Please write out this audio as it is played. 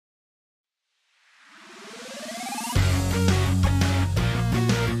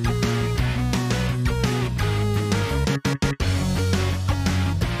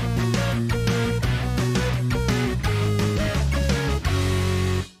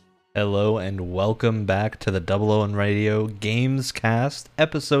Hello and welcome back to the Double O and Radio Games Cast,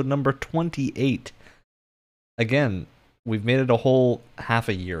 episode number 28. Again, we've made it a whole half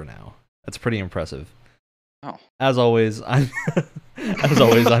a year now. That's pretty impressive. Oh. As always, I'm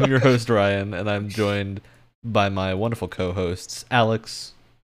your host Ryan, and I'm joined by my wonderful co-hosts Alex,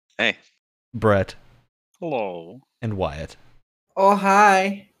 Hey. Brett, Hello. and Wyatt. Oh,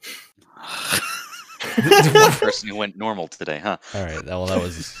 hi. One person who went normal today, huh? All right, well that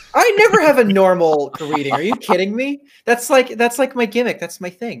was. I never have a normal greeting. Are you kidding me? That's like my gimmick. That's my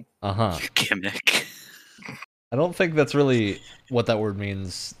thing. Gimmick. I don't think that's really what that word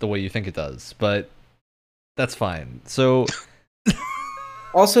means the way you think it does, but that's fine. So.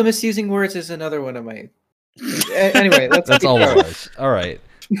 Also, misusing words is another one of my. Anyway, that's all it was. All right.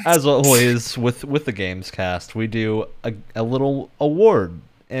 As always, with the Games Cast, we do a little award,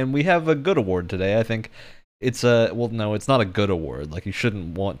 and we have a good award today. I think it's no, it's not a good award. Like, you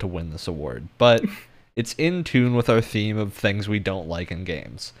shouldn't want to win this award, but it's in tune with our theme of things we don't like in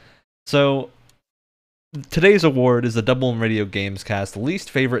games. So today's award is the Double M Radio Games Cast least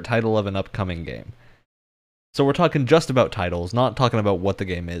favorite title of an upcoming game. So we're talking just about titles, not talking about what the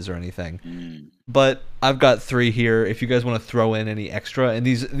game is or anything. But I've got 3 here. If you guys want to throw in any extra, and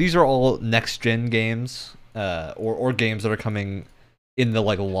these are all next gen games, or games that are coming in the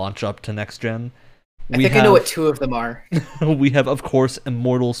launch up to next gen. I think I know what 2 of them are. We have, of course,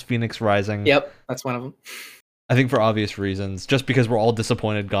 Immortals: Fenyx Rising. Yep, that's one of them. I think for obvious reasons, just because we're all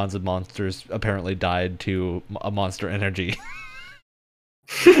disappointed Gods and Monsters apparently died to a Monster Energy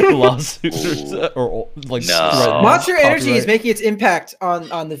lawsuit or No. Monster Energy copyright. is making its impact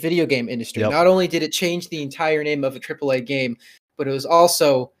on the video game industry. Yep. Not only did it change the entire name of a AAA game, but it was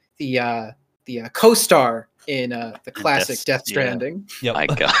also the co-star in the classic Death Stranding. Yep. My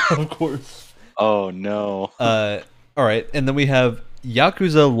God. Of course. Oh no. All right, and then we have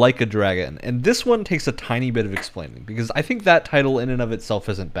Yakuza Like a Dragon, and this one takes a tiny bit of explaining because I think that title in and of itself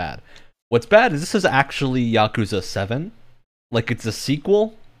isn't bad. What's bad is this is actually Yakuza 7, like it's a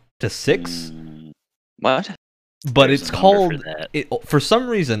sequel to 6, What? but There's it's a number called for that. for some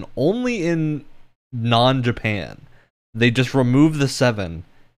reason only in non-Japan. They just removed the 7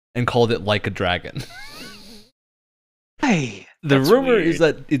 and called it Like a Dragon. Hey. The That's rumor weird. is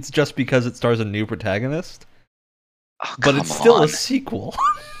that it's just because it stars a new protagonist. Oh, But come it's still on. a sequel.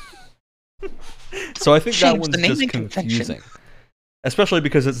 So I think that Change one's the just naming convention. confusing. Especially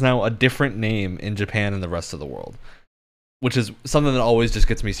because it's now a different name in Japan and the rest of the world. Which is something that always just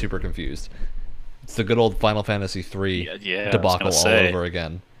gets me super confused. It's the good old Final Fantasy III Yeah, debacle all over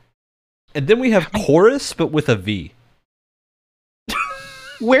again. And then we have Chorus, but with a V.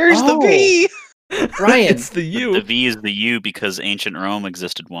 Where's the Oh. V? Ryan. It's the The U. V is the U because ancient Rome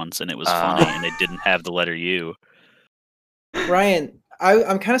existed once and it was funny and it didn't have the letter U. Ryan,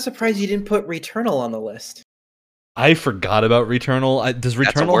 I'm kind of surprised you didn't put Returnal on the list. I forgot about Returnal. Does That's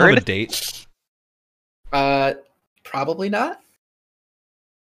a Returnal have a word? date? Probably not.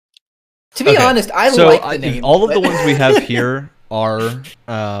 To be honest, I So like the name. all of the but- ones we have here are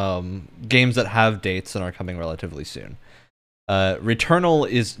games that have dates and are coming relatively soon. Returnal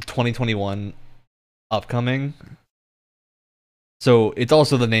is 2021 upcoming. So it's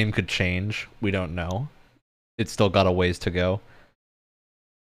also the name could change. We don't know. It's still got a ways to go.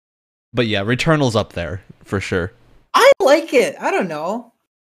 But yeah, Returnal's up there for sure. I like it. I don't know.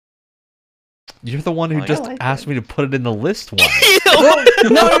 You're the one who I just like asked it. me to put it in the list. Why? Well,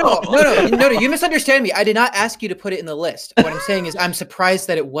 no. You misunderstand me. I did not ask you to put it in the list. What I'm saying is, I'm surprised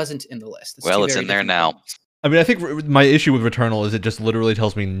that it wasn't in the list. It's Well, two it's very in there different now. things. I mean, I think my issue with Returnal is it just literally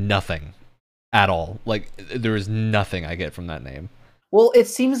tells me nothing at all. Like, there is nothing I get from that name. Well, it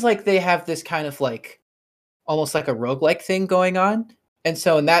seems like they have this kind of almost like a roguelike thing going on. And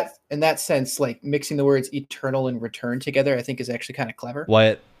so in that sense, like mixing the words eternal and return together, I think is actually kind of clever.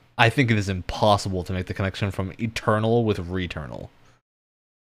 Wyatt, I think it is impossible to make the connection from Eternal with Returnal.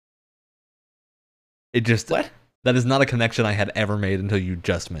 It just... What? That is not a connection I had ever made until you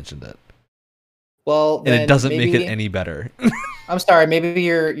just mentioned it. Well, And then it doesn't make it maybe- any better. I'm sorry. Maybe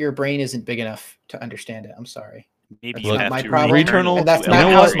your brain isn't big enough to understand it. I'm sorry. Maybe That's you Look, have not my to problem. return Returnal- it And that's to you not know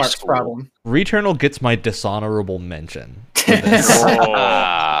what? elementary Housemarque's school. problem. Returnal gets my dishonorable mention. for this,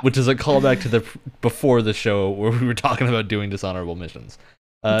 Oh. which is a callback to the before the show where we were talking about doing dishonorable missions.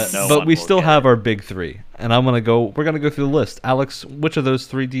 No But one we will still get have it. our big 3. And we're gonna go through the list. Alex, which of those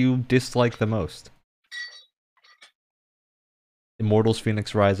 3 do you dislike the most? Immortals: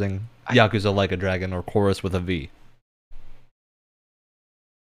 Fenyx Rising, Yakuza Like a Dragon, or Chorus with a V?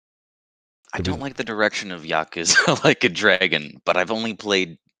 I don't like the direction of Yakuza Like a Dragon, but I've only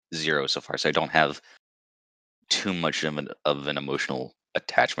played 0 so far, so I don't have too much of an emotional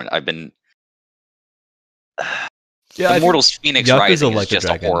attachment. I've been Yeah, Immortals Phoenix Yakuza Rising Like is a just a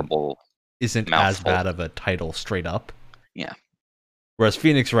Dragon horrible. isn't as mouthful. bad of a title straight up. Yeah. Whereas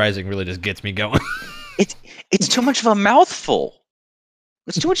Phoenix Rising really just gets me going. It's too much of a mouthful.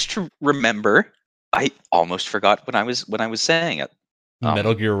 It's too much to remember. I almost forgot when I was saying it.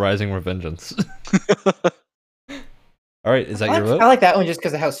 Metal Gear Rising Revengeance. All right, is that your vote? I like that one just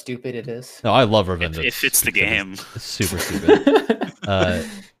because of how stupid it is. No, I love Revengeance. It fits the game. It's super stupid.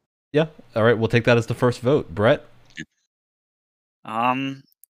 Yeah. All right, we'll take that as the first vote. Brett? I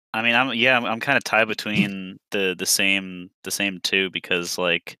mean, I'm kind of tied between the same two because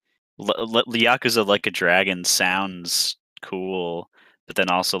like Yakuza Like a Dragon sounds cool, but then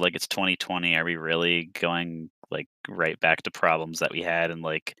also like it's 2020. Are we really going like right back to problems that we had in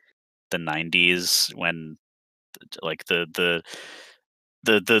like the 90s when like the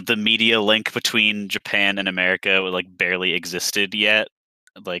media link between Japan and America like barely existed yet?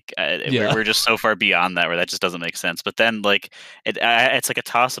 Like we're just so far beyond that where that just doesn't make sense. But then like it's like a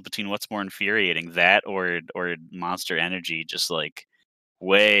toss up between what's more infuriating, that or Monster Energy just like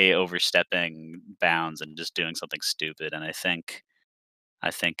way overstepping bounds and just doing something stupid. And I think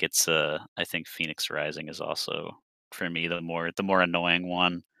Phoenix Rising is also for me the more annoying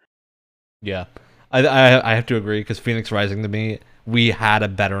one. Yeah. I have to agree because Phoenix Rising to me, we had a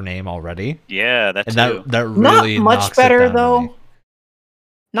better name already. Yeah, that and too. that really not much knocks better it down to me. though.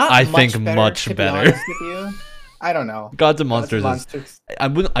 Not I much think better, much to be better. honest with you. I don't know. Gods and Monsters Monsters.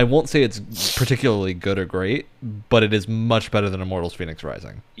 I won't say it's particularly good or great, but it is much better than Immortals Phoenix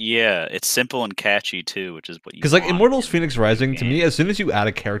Rising. Yeah, it's simple and catchy too, which is what you. Because like want Immortals in Phoenix a Rising, to game. me, as soon as you add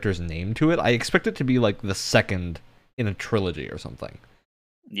a character's name to it, I expect it to be like the second in a trilogy or something.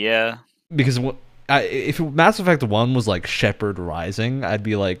 Yeah. Because if Mass Effect 1 was like Shepard Rising, I'd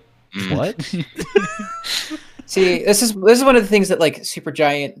be like, what? See, this is one of the things that like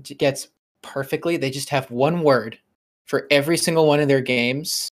Supergiant gets perfectly. They just have one word for every single one of their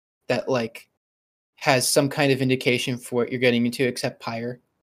games that like has some kind of indication for what you're getting into, except Pyre.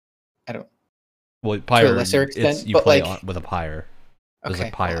 I don't. Well, Pyre, to a lesser extent, you but play like with a Pyre. There's okay,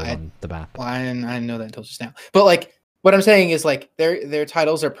 like Pyres well, on the map. Well, I didn't know that until just now. But like, what I'm saying is like their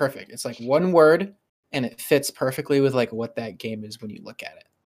titles are perfect. It's like one word, and it fits perfectly with like what that game is when you look at it.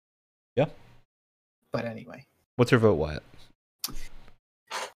 Yeah. But anyway, what's your vote, Wyatt?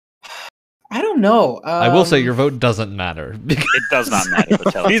 I don't know. I will say your vote doesn't matter. It does not matter.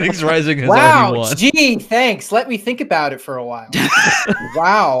 Phoenix Rising has already won. Gee, thanks. Let me think about it for a while.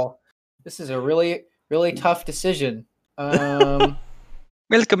 Wow, this is a really, really tough decision. Welcome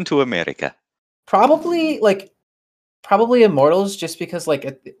to America. Probably Immortals, just because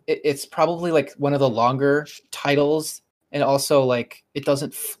like it's probably like one of the longer titles, and also like it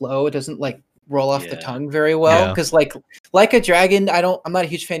doesn't flow. It doesn't like roll off the tongue very well because like a Dragon, I'm not a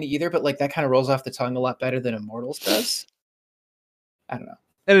huge fan either, but like that kind of rolls off the tongue a lot better than Immortals does. I don't know.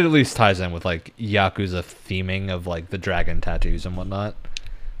 And it at least ties in with like Yakuza theming of like the dragon tattoos and whatnot.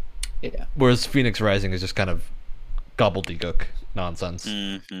 Yeah. Whereas Phoenix Rising is just kind of gobbledygook nonsense.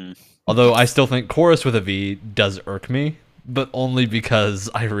 Mm-hmm. Although I still think Chorus with a V does irk me, but only because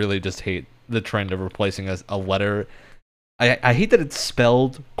I really just hate the trend of replacing a letter. I hate that it's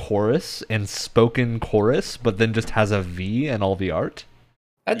spelled chorus and spoken chorus, but then just has a V in all the art.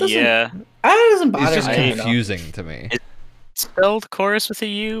 That doesn't. Yeah. That doesn't bother It's just me. confusing to me. It's spelled chorus with a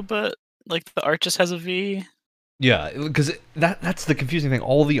U, but like the art just has a V. Yeah, because that's the confusing thing.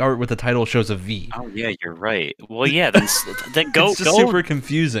 All the art with the title shows a V. Oh yeah, you're right. Well, yeah, then go It's just super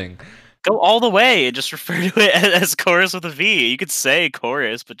confusing. Go all the way and just refer to it as chorus with a V. You could say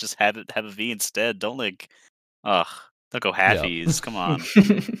chorus, but just have a V instead. Don't like, don't go halfies. Come on.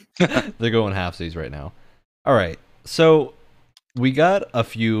 They're going halfsies right now. All right, so we got a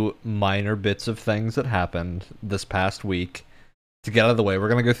few minor bits of things that happened this past week. To get out of the way, we're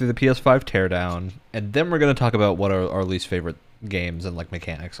going to go through the PS5 teardown, and then we're going to talk about what our least favorite games and like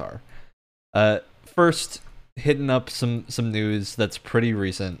mechanics are. First, hitting up some news that's pretty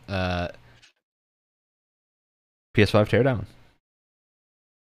recent. PS5 teardown.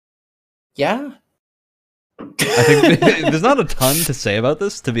 Yeah. I think there's not a ton to say about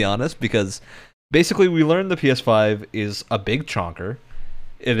this, to be honest, because basically we learned the PS5 is a big chonker.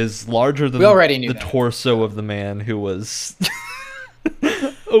 It is larger than we already knew the that. torso of the man who was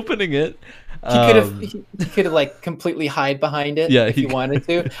opening it. He could have like completely hide behind it if he wanted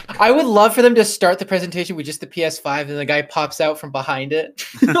to. I would love for them to start the presentation with just the PS5 and the guy pops out from behind it.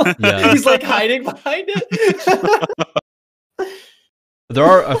 Yeah. He's like hiding behind it. There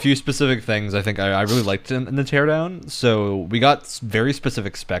are a few specific things I think I really liked in the teardown. So we got very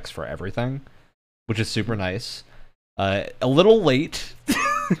specific specs for everything, which is super nice. A little late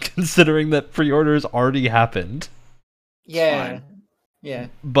considering that pre-orders already happened. Yeah. fine. Yeah.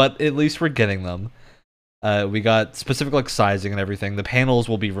 But at least we're getting them. We got specific like sizing and everything. The panels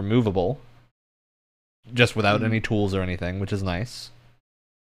will be removable, just without any tools or anything, which is nice.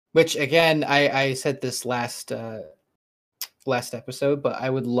 Which again, I said this last episode, but I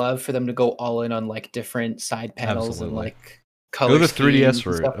would love for them to go all in on like different side panels Absolutely. and like color. Go the schemes 3DS and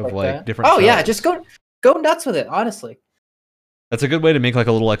route stuff of like that. different. Oh yeah, shells. just go nuts with it. Honestly. That's a good way to make like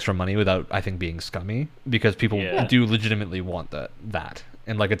a little extra money without, I think, being scummy, because people Yeah. do legitimately want that,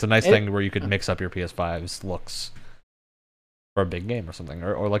 and like it's a nice thing where you could mix up your PS5's looks for a big game or something,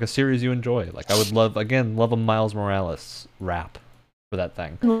 or like a series you enjoy. Like I would love a Miles Morales wrap for that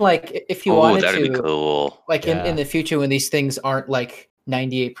thing. Like if you Oh, wanted that'd to, be cool. like Yeah. in the future when these things aren't like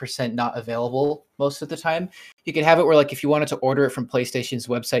 98% not available most of the time, you could have it where like if you wanted to order it from PlayStation's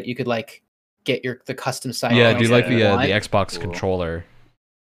website, you could like get the custom side. Yeah, panels do like that you the want. Xbox Cool. controller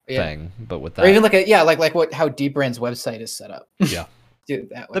Yeah. thing, but with Or even that. like how Deep Brand's website is set up. Yeah. Do it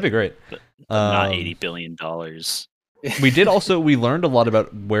that way. That'd be great. Not Um, $80 billion. we learned a lot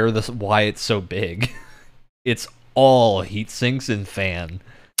about why it's so big. It's all heat sinks and fan.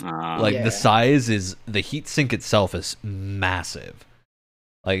 Like Yeah. the heat sink itself is massive.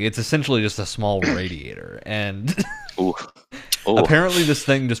 Like it's essentially just a small radiator, and Ooh. Ooh. apparently this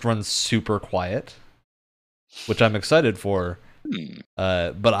thing just runs super quiet, which I'm excited for. Hmm.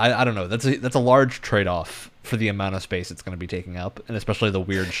 But I don't know. That's a large trade-off for the amount of space it's going to be taking up, and especially the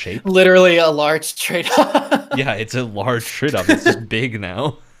weird shape. Literally a large trade-off. Yeah, it's a large trade-off. It's just big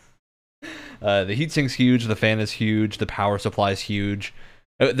now. The heatsink's huge. The fan is huge. The power supply is huge.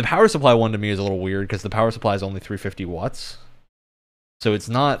 The power supply one to me is a little weird because the power supply is only 350 watts, so it's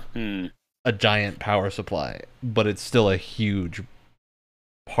not a giant power supply, but it's still a huge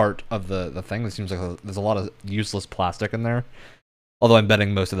part of the thing. It seems like there's a lot of useless plastic in there. Although I'm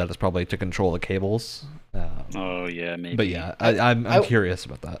betting most of that is probably to control the cables. Oh yeah, maybe. But yeah, I'm curious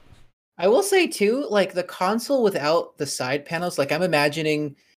about that. I will say too, like the console without the side panels, like I'm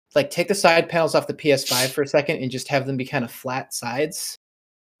imagining like take the side panels off the PS5 for a second and just have them be kind of flat sides,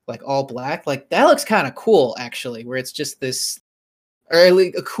 like all black. Like that looks kind of cool actually, where it's just this or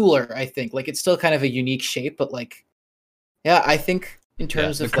like a cooler, I think. Like it's still kind of a unique shape, but like yeah, I think in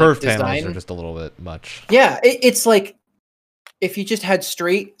terms The of curved like, panels design, are just a little bit much. yeah, it's like if you just had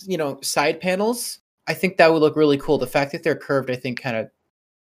straight, side panels, I think that would look really cool. The fact that they're curved, I think kind of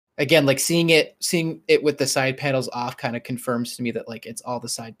again, like seeing it with the side panels off kind of confirms to me that like it's all the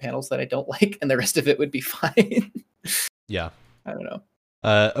side panels that I don't like and the rest of it would be fine. Yeah. I don't know.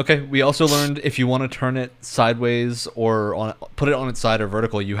 Okay, we also learned if you want to turn it sideways or put it on its side or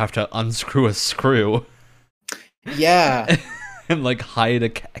vertical, you have to unscrew a screw Yeah. and like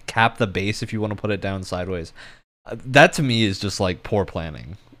hide cap the base if you want to put it down sideways. That to me is just like poor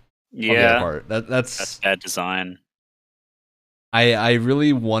planning. On the other Yeah, part. that's That's bad design. I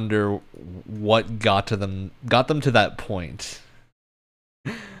really wonder what got them to that point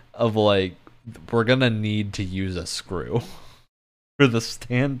of like we're gonna need to use a screw for the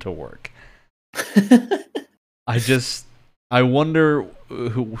stand to work. I wonder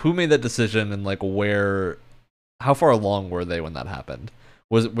who made that decision and like how far along were they when that happened?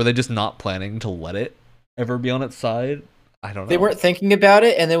 Were they just not planning to let it ever be on its side? I don't know. They weren't thinking about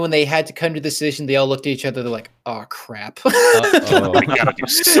it, and then when they had to come to the decision, they all looked at each other. They're like, "Oh crap! Uh-oh. We gotta do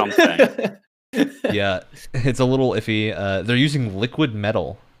something. Yeah, it's a little iffy. They're using liquid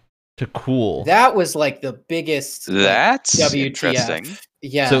metal to cool. That was like the biggest like, That's WTF. interesting.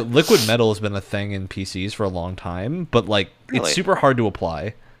 Yeah. So liquid metal has been a thing in PCs for a long time, but like Really? it's super hard to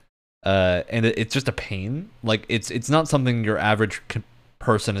apply, and it's just a pain. Like it's not something your average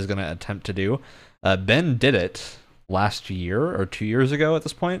person is going to attempt to do. Ben did it last year or 2 years ago at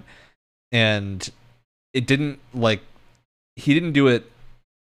this point, and it didn't he didn't do it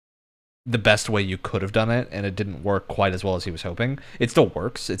the best way you could have done it, and it didn't work quite as well as he was hoping. It still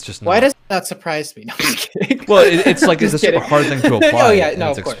works. It's just Why not. does that surprise me? No, I'm just kidding. Well, it's like it's a Just super kidding. hard thing to apply. Oh yeah, and no,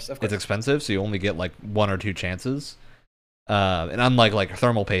 it's of course. It's expensive, so you only get like 1 or 2 chances. And unlike like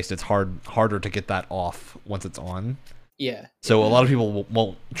thermal paste, it's harder to get that off once it's on. Yeah. So a lot of people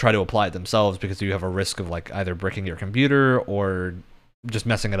won't try to apply it themselves because you have a risk of like either breaking your computer or just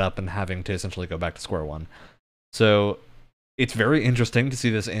messing it up and having to essentially go back to square one. So it's very interesting to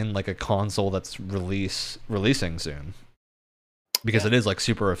see this in like a console that's releasing soon, because it is like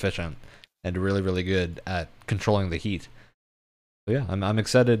super efficient and really, really good at controlling the heat. So yeah, I'm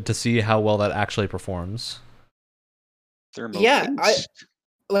excited to see how well that actually performs. Thermal Yeah, paste.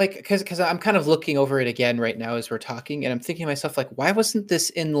 Like because I'm kind of looking over it again right now as we're talking, and I'm thinking to myself like, why wasn't this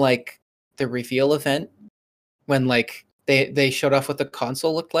in like the reveal event when like they showed off what the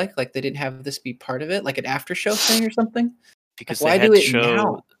console looked like. Like they didn't have this be part of it, like an after show thing or something. Because Why they do had to it show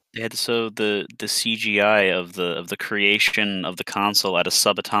now? they had to show the CGI of the creation of the console at a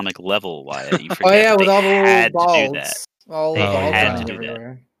subatomic level. Wyatt, you Oh forget yeah, that with they all the little had to do that. balls, all They the balls had running to do that.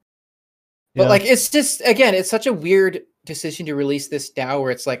 everywhere. But Yeah. like, it's just again, it's such a weird decision to release this now,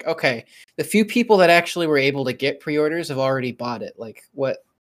 where it's like, okay, the few people that actually were able to get pre-orders have already bought it. Like what?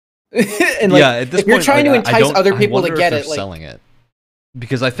 And like, yeah, at this if you're point, trying like, to entice other I people to wonder if get they're it, like, selling it,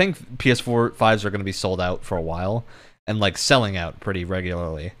 because I think PS4 5s are going to be sold out for a while and like selling out pretty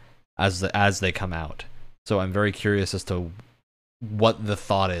regularly as they come out. So I'm very curious as to what the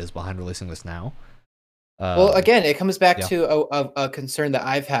thought is behind releasing this now. well, again, it comes back yeah. to a concern that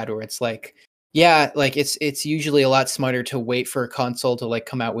I've had, where it's like, yeah, like it's usually a lot smarter to wait for a console to like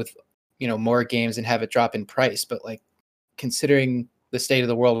come out with, you know, more games and have it drop in price. But like, considering the state of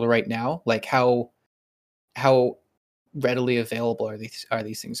the world right now, like how readily available are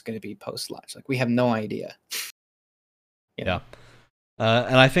these things going to be post launch? Like we have no idea. You know? Yeah.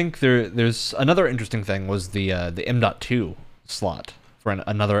 And I think there's another interesting thing was the M.2 slot for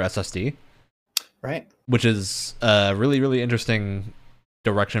another SSD, Right. which is a really, really interesting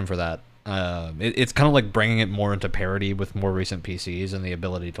direction for that. It's kind of like bringing it more into parity with more recent PCs and the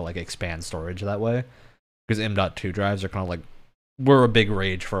ability to like expand storage that way. Because M.2 drives are kind of like, were a big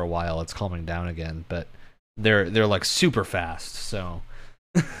rage for a while. It's calming down again, but they're like super fast. So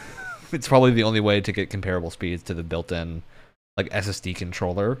it's probably the only way to get comparable speeds to the built-in like SSD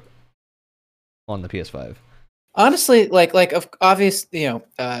controller on the PS5. Honestly, like of obvious, you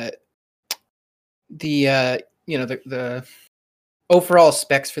know, the overall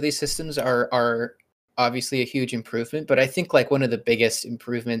specs for these systems are obviously a huge improvement, but I think like one of the biggest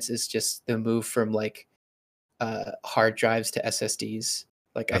improvements is just the move from like hard drives to SSDs.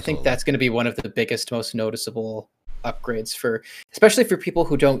 Like I think Absolutely. that's going to be one of the biggest, most noticeable upgrades for, especially for people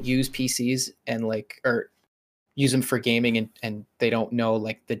who don't use PCs and like or use them for gaming and they don't know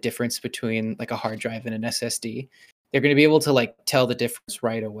like the difference between like a hard drive and an SSD. They're going to be able to like tell the difference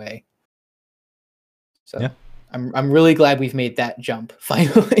right away. So Yeah. I'm really glad we've made that jump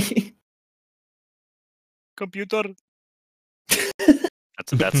finally. Computer.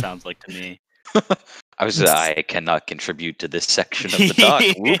 That's what that sounds like to me. I cannot contribute to this section of the talk.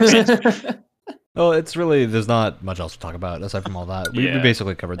 Whoops. Oh, it's really, there's not much else to talk about aside from all that. We Yeah.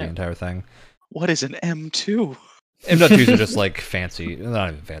 basically covered the Yeah. entire thing. What is an M2? M.2s are just like fancy, not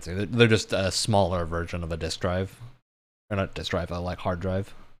even fancy. They're just a smaller version of a disk drive, or not disk drive, like hard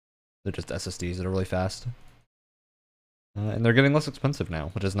drive. They're just SSDs that are really fast, and they're getting less expensive now,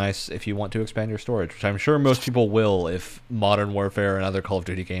 which is nice if you want to expand your storage, which I'm sure most people will if Modern Warfare and other Call of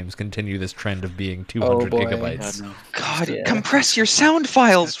Duty games continue this trend of being 200 boy. gigabytes. God, Yeah. compress your sound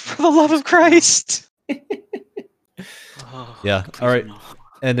files for the love of Christ. Oh, Yeah, please all right. no.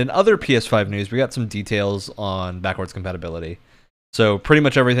 And in other PS5 news, we got some details on backwards compatibility. So pretty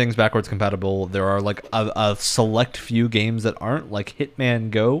much everything's backwards compatible. There are like a select few games that aren't, like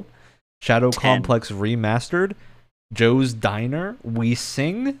Hitman Go, Shadow 10. Complex Remastered, Joe's Diner, We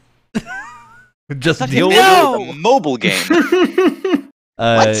Sing. Just deal with Hitman is a mobile game. it.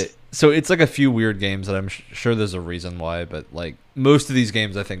 What? So it's like a few weird games that I'm sure there's a reason why, but like most of these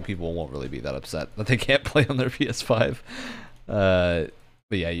games, I think people won't really be that upset that they can't play on their PS5.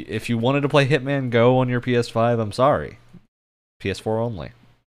 But yeah, if you wanted to play Hitman Go on your PS5, I'm sorry. PS4 only.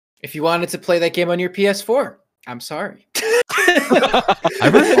 If you wanted to play that game on your PS4, I'm sorry. I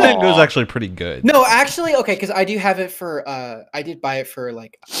heard Hitman Go is Aw. actually pretty good. No, actually, okay, because I do have it for. I did buy it for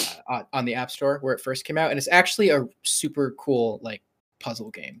like on the App Store where it first came out, and it's actually a super cool like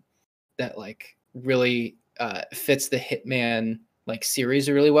puzzle game that like really fits the Hitman like series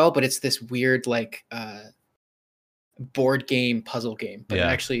really well. But it's this weird like board game puzzle game. But Yeah.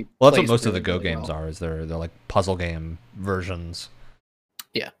 it actually Well, that's what plays most of the really, Go really games well. are. Is they're like puzzle game versions.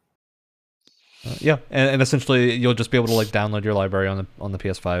 Yeah. Yeah, and essentially you'll just be able to like download your library on the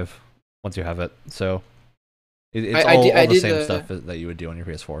PS5 once you have it. So it's I all did- I the did same the- stuff that you would do on your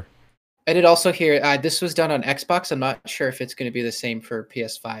PS4. I did also hear this was done on Xbox. I'm not sure if it's going to be the same for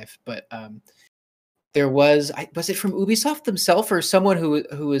PS5, but there was it from Ubisoft themselves or someone who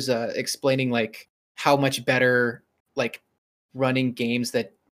was explaining like how much better like running games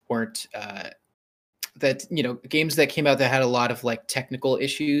that weren't that games that came out that had a lot of like technical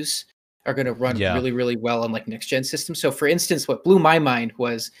issues are going to run Yeah. really really well on like next gen systems. So for instance, what blew my mind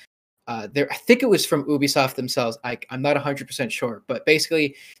was I think it was from Ubisoft themselves. I'm not 100% sure, but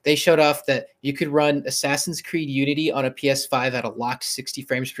basically they showed off that you could run Assassin's Creed Unity on a PS5 at a locked 60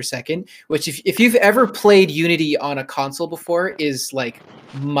 frames per second, which if you've ever played Unity on a console before is like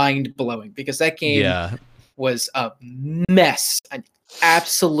mind blowing because that game Yeah, was a mess, an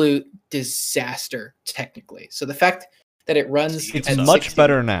absolute disaster technically. So the fact that it runs It's at much 60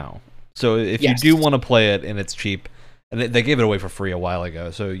 better now. So if Yes. you do want to play it and it's cheap, and they gave it away for free a while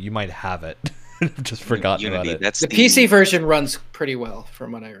ago, so you might have it. Just forgotten Unity, about it. That's the PC version runs pretty well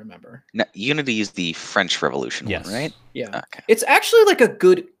from what I remember. No, Unity is the French Revolution Yes. one, right? Yeah. Okay. It's actually like a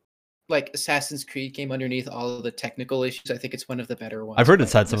good like Assassin's Creed game underneath all of the technical issues. I think it's one of the better ones. I've heard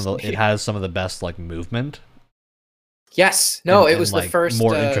it's quite had some of the. honestly. It has some of the best like movement. Yes. No, and- it was and, the like, first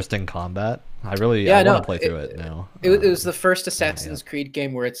more interesting combat. I really Yeah, I no, want to play through it now. It was the first Assassin's Creed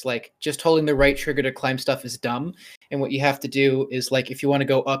game where it's like just holding the right trigger to climb stuff is dumb, and what you have to do is like if you want to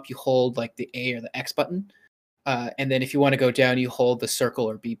go up, you hold like the A or the X button, and then if you want to go down, you hold the circle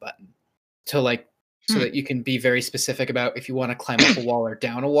or B button to like so that you can be very specific about if you want to climb up a wall or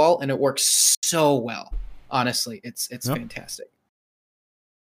down a wall, and it works so well. Honestly, it's Yep. fantastic.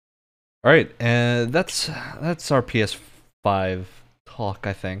 All right, and that's our PS5 talk,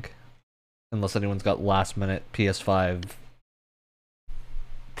 I think. Unless anyone's got last minute PS5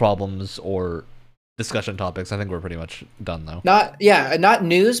 problems or discussion topics, I think we're pretty much done though. Not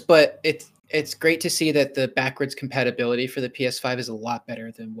news, but it's great to see that the backwards compatibility for the PS5 is a lot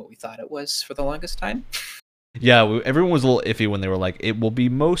better than what we thought it was for the longest time. Yeah, everyone was a little iffy when they were like, it will be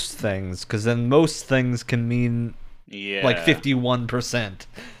most things, because then most things can mean Yeah. like 51%.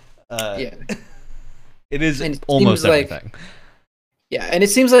 Yeah. It is And it almost seems like- everything. Yeah, and it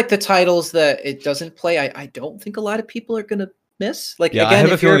seems like the titles that it doesn't play, I don't think a lot of people are gonna miss. Like Yeah, again, I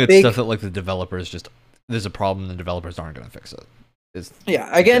have a if you're feeling a it's big stuff that like the developers just there's a problem and the developers aren't going to fix it. yeah,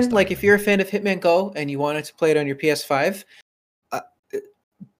 again, just like if everything. you're a fan of Hitman Go and you wanted to play it on your PS5,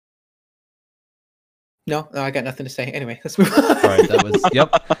 no, I got nothing to say. Anyway, let's move on. All right, that was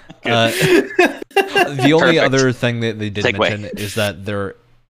yep. The only Perfect. other thing that they did Segue. mention is that there,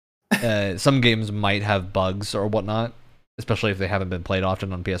 some games might have bugs or whatnot, especially if they haven't been played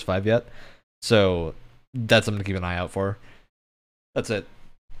often on PS5 yet. So that's something to keep an eye out for. That's it.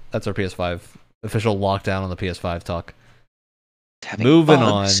 That's our PS5 official lockdown on the PS5 talk. Having Moving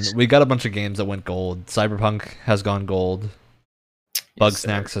bugs. on, we got a bunch of games that went gold. Cyberpunk has gone gold. Bug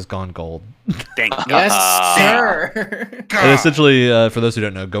Snacks has gone gold. Thank Yes, God. sir. And essentially, for those who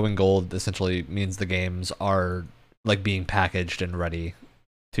don't know, going gold essentially means the games are like being packaged and ready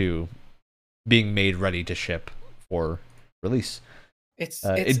to being made ready to ship for release.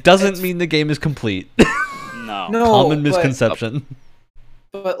 It doesn't mean the game is complete. No. no Common but- misconception.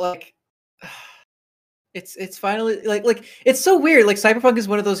 but like it's finally like it's so weird. Like Cyberpunk is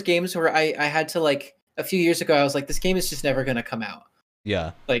one of those games where I had to like a few years ago I was like, this game is just never gonna come out.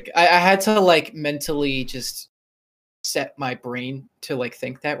 Yeah. Like I had to like mentally just set my brain to like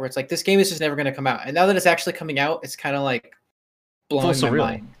think that where it's like this game is just never gonna come out. And now that it's actually coming out, it's kind of like blowing Full my surreal.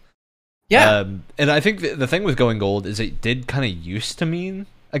 mind. Yeah. And I think the thing with going gold is it did kind of used to mean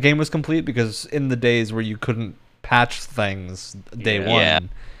a game was complete, because in the days where you couldn't patch things day Yeah. one, Yeah.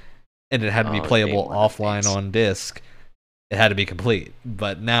 and it had to be Oh, playable day one of offline things. on disc, it had to be complete.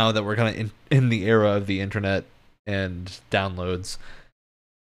 But now that we're kind of in the era of the internet and downloads,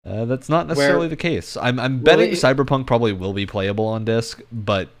 that's not necessarily the case. I'm betting it- Cyberpunk probably will be playable on disc,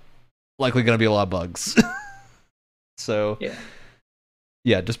 but likely going to be a lot of bugs. So Yeah.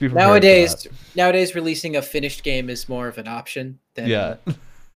 yeah, just be prepared. For Nowadays releasing a finished game is more of an option than yeah.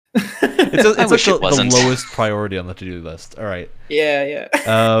 it's It's like wish it the wasn't. lowest priority on the to-do list. All right.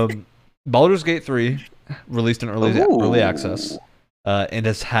 yeah. Baldur's Gate 3 released in early Ooh. access, and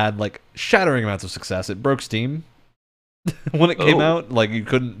has had like shattering amounts of success. It broke Steam when it came Oh. out. Like you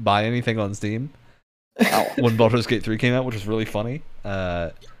couldn't buy anything on Steam when Baldur's Gate 3 came out, which was really funny.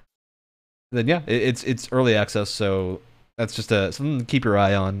 Then yeah, it's early access, so that's just something to keep your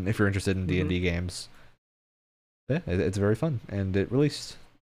eye on if you're interested in D&D games. Yeah, it's very fun, and it released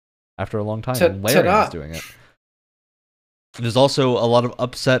after a long time. And Larian Ta-da. is doing it. There's also a lot of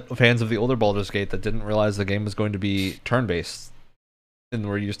upset fans of the older Baldur's Gate that didn't realize the game was going to be turn-based, and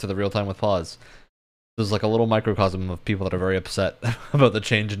were used to the real-time with pause. There's like a little microcosm of people that are very upset about the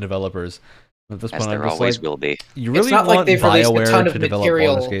change in developers. At this As point, I'm there just always like, will be. you It's really not like want they've released a BioWare ton of to develop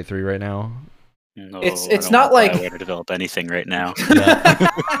material. Baldur's Gate 3 right now? No, It's I don't not want like- BioWare to develop anything right now. Yeah.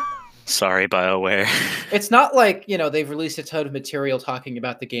 Sorry, BioWare. It's not like, they've released a ton of material talking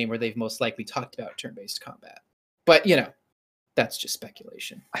about the game where they've most likely talked about turn-based combat. But, that's just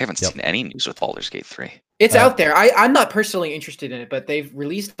speculation. I haven't Yep. seen any news with Baldur's Gate 3. It's Uh, out there. I'm not personally interested in it, but they've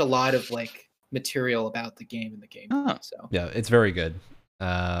released a lot of like material about the game and the game. Oh. So Yeah, it's very good.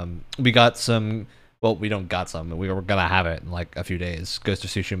 We got some. Well, we don't got some. We were gonna have it in like a few days. Ghost of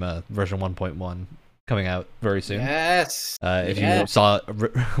Tsushima version 1.1 coming out very soon. Yes. If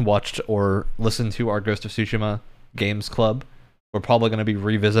you watched or listened to our Ghost of Tsushima Games Club, we're probably going to be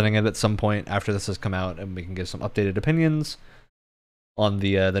revisiting it at some point after this has come out, and we can give some updated opinions on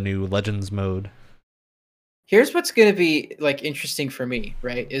the new Legends mode. Here's what's going to be like interesting for me,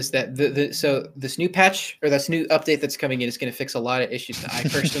 right? Is that so this new patch or this new update that's coming in is going to fix a lot of issues that I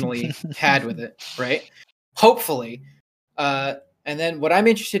personally had with it, right? Hopefully. And then what I'm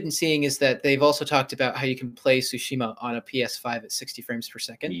interested in seeing is that they've also talked about how you can play Tsushima on a PS5 at 60 frames per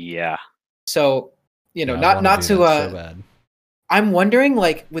second. Yeah. So, not to so bad. I'm wondering,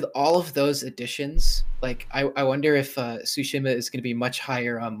 like, with all of those additions, like, I wonder if Tsushima is going to be much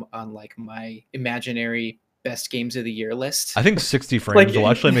higher on like my imaginary best games of the year list. I think 60 frames will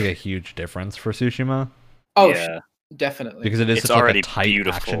actually make a huge difference for Tsushima. Oh, yeah. Definitely. Because it is It's such already like a tight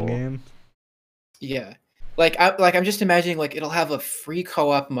beautiful action game. Yeah. I'm just imagining, like, it'll have a free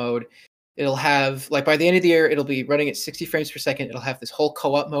co-op mode. It'll have, like, by the end of the year, it'll be running at 60 frames per second. It'll have this whole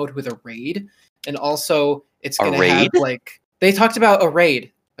co-op mode with a raid. And also, it's going to have, like, they talked about a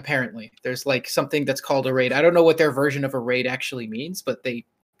raid, apparently. There's, like, something that's called a raid. I don't know what their version of a raid actually means, but they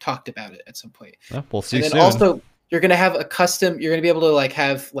talked about it at some point. Yeah, we'll see and then soon. Also, you're going to have a custom, you're going to be able to, like,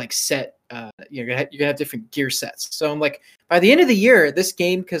 have, like, set, you're going to have different gear sets. So I'm like, by the end of the year, this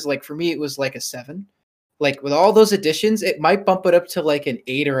game, because, like, for me, it was, like, a 7. Like, with all those additions, it might bump it up to, like, an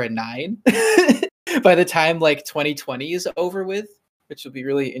 8 or a 9 by the time, like, 2020 is over with, which will be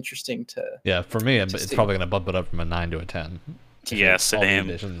really interesting to... Yeah, for me, it's probably going to bump it up from a 9 to a 10. Yeah, all the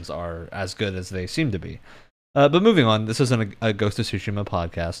additions are as good as they seem to be. But moving on, this isn't a Ghost of Tsushima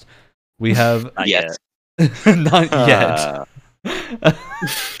podcast. We have... Not yet. Not yet.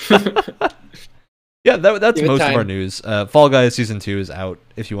 Yeah, that's most of our news. Fall Guys Season 2 is out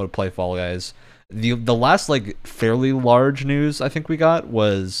if you want to play Fall Guys. The last, like, fairly large news I think we got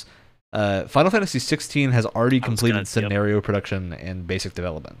was Final Fantasy 16 has already completed scenario production and basic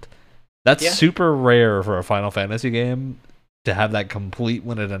development. That's super rare for a Final Fantasy game to have that complete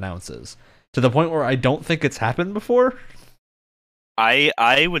when it announces. To the point where I don't think it's happened before.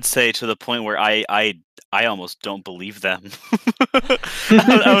 I would say to the point where I almost don't believe them.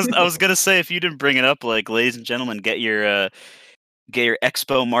 I was gonna say, if you didn't bring it up, like, ladies and gentlemen, get your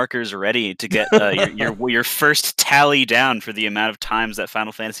expo markers ready to get your first tally down for the amount of times that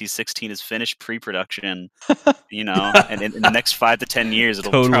Final Fantasy 16 is finished pre-production. And in the next 5 to 10 years,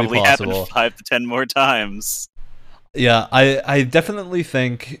 it'll totally probably possible. happen 5 to 10 more times. Yeah, I definitely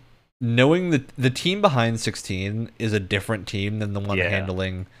think knowing that the team behind 16 is a different team than the one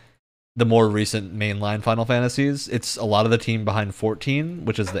handling the more recent mainline Final Fantasies. It's a lot of the team behind 14,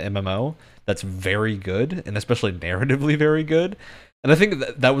 which is the MMO. That's very good, and especially narratively very good. And I think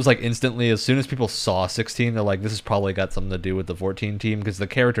that was, like, instantly, as soon as people saw 16, they're like, this has probably got something to do with the 14 team, because the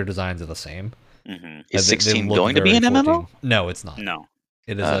character designs are the same. Mm-hmm. Is 16 going to be an 14. MMO? No, it's not. No.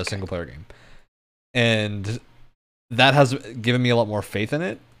 It is a single-player game. And that has given me a lot more faith in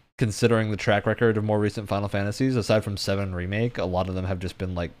it, considering the track record of more recent Final Fantasies. Aside from 7 Remake, a lot of them have just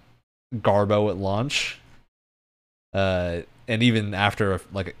been, like, garbo at launch. And even after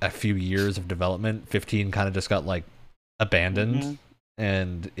a few years of development, 15 kind of just got, like, abandoned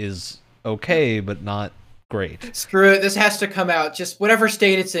and is okay, but not great. Screw it, this has to come out. Just whatever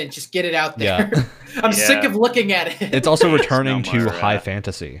state it's in, just get it out there. Yeah. I'm sick of looking at it. It's also returning to high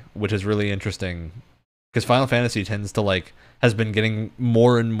fantasy, which is really interesting, because Final Fantasy tends to, like, has been getting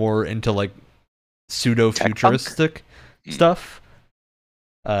more and more into, like, pseudo-futuristic stuff.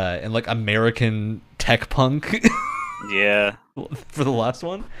 And, like, American tech punk. Yeah. For the last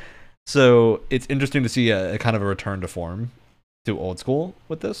one. So it's interesting to see a kind of a return to form to old school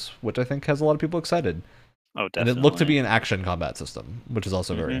with this, which I think has a lot of people excited. Oh, definitely. And it looked to be an action combat system, which is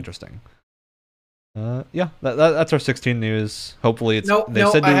also very interesting. Yeah, that's our 16 news. Hopefully it's... No,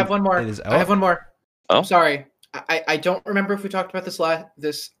 I have one more. I have one more. Oh? I'm sorry. I don't remember if we talked about this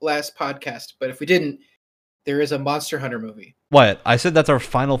last podcast, but if we didn't, there is a Monster Hunter movie. What? I said that's our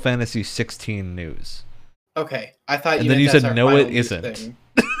Final Fantasy 16 news. Okay, I thought and you. Then meant you that's said our no, final it news isn't. thing.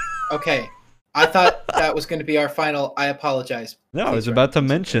 Okay, I thought that was going to be our final. I apologize. No, I was about to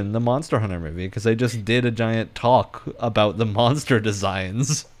mention the Monster Hunter movie because they just did a giant talk about the monster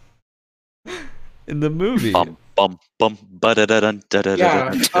designs in the movie. Bum, bum, bum,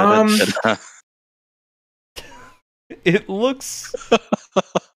 It looks.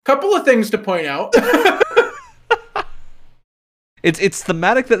 Couple of things to point out. It's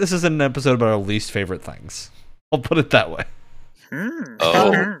thematic that this is an episode about our least favorite things. I'll put it that way.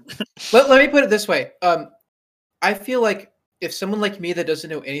 Oh. Let me put it this way. I feel like if someone like me that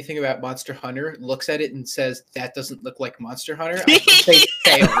doesn't know anything about Monster Hunter looks at it and says that doesn't look like Monster Hunter,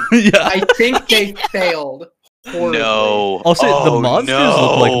 failed. Yeah. I think they failed horribly. No. I'll say the Oh, monsters no.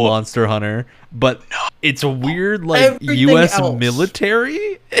 look like Monster Hunter, but it's a weird like Everything U.S. else.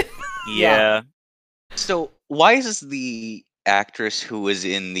 military. Yeah. So why is the actress who was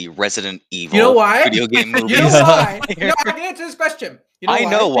in the Resident Evil You know why? video game movie? You know Yeah. why? You know, I can answer this question. You know I why?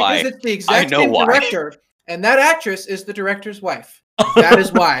 know why. Because it's the exact know same why. director, and that actress is the director's wife. That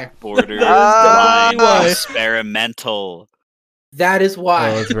is why. Borderline why. experimental. That is Oh,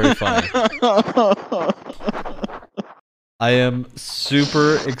 why. that's very funny. I am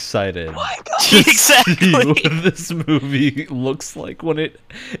super excited to Exactly. see what this movie looks like when it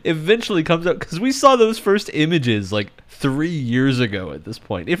eventually comes out. Because we saw those first images like 3 years ago at this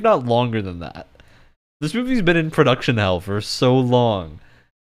point, if not longer than that. This movie's been in production hell for so long,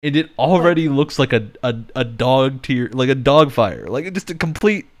 and it already looks like a dog tier, like a dog fire, like just a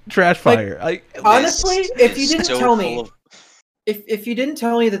complete trash Like, fire. Honestly, This if you is didn't so tell me, full of- if you didn't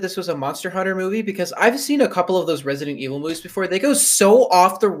tell me that this was a Monster Hunter movie, because I've seen a couple of those Resident Evil movies before, they go so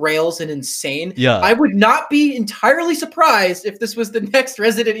off the rails and insane. Yeah. I would not be entirely surprised if this was the next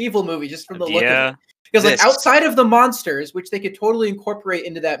Resident Evil movie, just from the look of Yeah. it. Because like This- outside of the monsters, which they could totally incorporate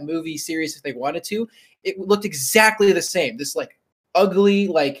into that movie series if they wanted to, it looked exactly the same. This like ugly,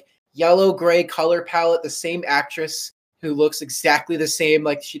 like yellow gray color palette, the same actress who looks exactly the same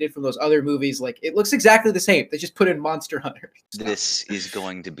like she did from those other movies. Like it looks exactly the same. They just put in Monster Hunter. This is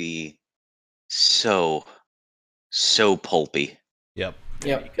going to be so pulpy. Yep.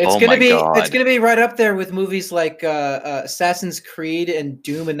 Yep. It's Oh gonna my be God. it's gonna be right up there with movies like Assassin's Creed and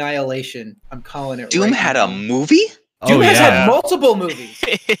Doom Annihilation. I'm calling it. Doom right had now. a movie? Doom Oh has yeah. had multiple movies.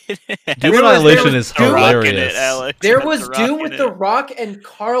 Doom There was- Annihilation is Doom- hilarious. There was Doom with The Rock and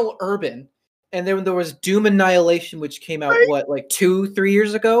Carl Urban, and then there was Doom Annihilation, which came out what, like 2-3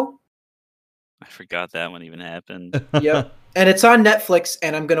 years ago. I forgot that one even happened. Yep. And it's on Netflix,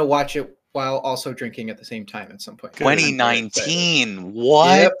 and I'm gonna watch it while also drinking at the same time at some point. Good. 2019.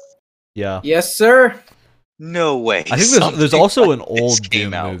 What? Yep. Yeah. Yes, sir. No way. I think there's Something also like an this old came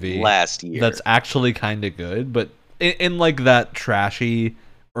Doom out movie last year. that's actually kind of good, but in like that trashy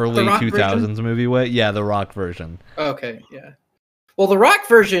early Rock 2000s movie way. Yeah, the Rock version. Okay, yeah. Well, the Rock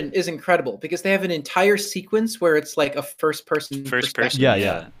version is incredible because they have an entire sequence where it's like a first person. First person. Yeah,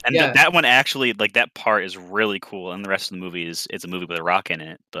 yeah. And Yeah. that one actually, like that part is really cool, and the rest of the movie is it's a movie with a rock in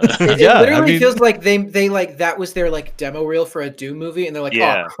it. But It Yeah, I literally mean- feels like they like that was their like demo reel for a Doom movie, and they're like,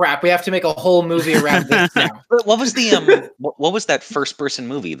 Yeah. oh crap, we have to make a whole movie around this now. What was the what was that first person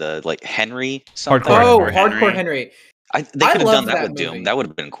movie? The like Henry something? Hardcore Oh, Henry. Hardcore Henry. They I could have love done that that with Doom. movie. That would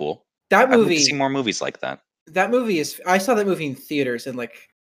have been cool. That I'd like to movie. see more movies like that. That movie is. I saw that movie in theaters, and like,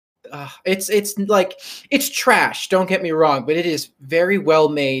 it's like it's trash. Don't get me wrong, but it is very well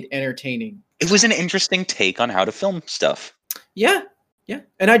made, entertaining. It was an interesting take on how to film stuff. Yeah, yeah.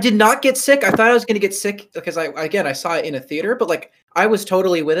 And I did not get sick. I thought I was going to get sick because I saw it in a theater, but like I was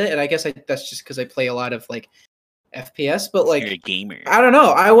totally with it. And I guess that's just because I play a lot of like FPS. But you're a like gamer. I don't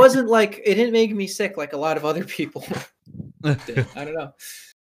know. I wasn't like it didn't make me sick like a lot of other people did. I don't know.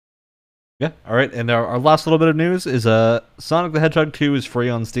 Yeah. All right. And our last little bit of news is Sonic the Hedgehog 2 is free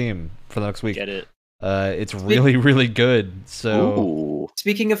on Steam for the next week. Get it? It's really, really good. So Ooh.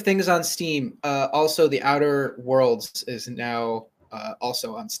 Speaking of things on Steam, also the Outer Worlds is now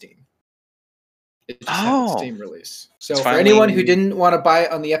also on Steam. It just had a Oh. Steam release. So It's for anyone who finally- didn't want to buy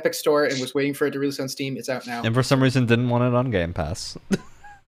it on the Epic Store and was waiting for it to release on Steam, it's out now. and for some reason didn't want it on Game Pass.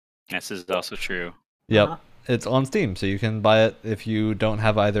 This is also true. Yep. Uh-huh. It's on Steam, so you can buy it if you don't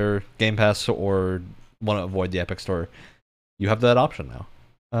have either Game Pass or want to avoid the Epic Store. You have that option now.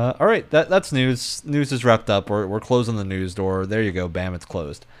 All right, that's news. News is wrapped up. We're closing the news door. There you go. Bam, it's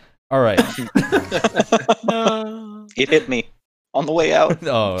closed. All right. It hit me on the way out.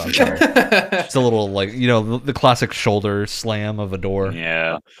 Oh, I'm sorry. It's a little like the classic shoulder slam of a door.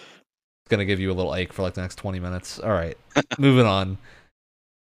 Yeah. It's gonna give you a little ache for like the next 20 minutes. All right, moving on.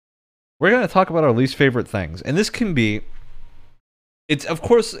 We're gonna talk about our least favorite things, and this can be. It's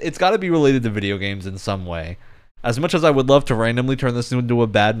got to be related to video games in some way. As much as I would love to randomly turn this into a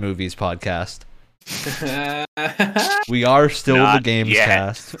bad movies podcast, we are still the Not games yet.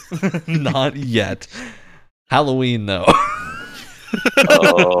 cast. Not yet. Halloween though.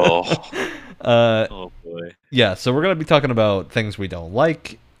 Oh. Oh boy. Yeah, so we're going to be talking about things we don't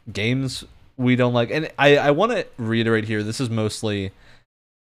like, games we don't like. And I want to reiterate here, this is mostly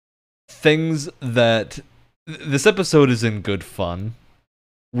things that... This episode is in good fun.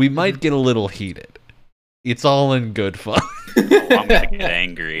 We might get a little heated. It's all in good fun. Oh, I'm gonna get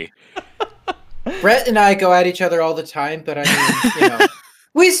angry. Brett and I go at each other all the time, but I mean,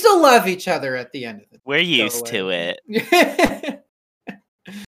 we still love each other at the end of it. We're used to it. it.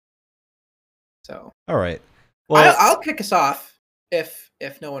 So All right. Well, I'll kick us off if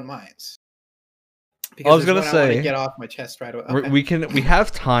no one minds. I was there's gonna one I want say, to get off my chest right away. Okay. we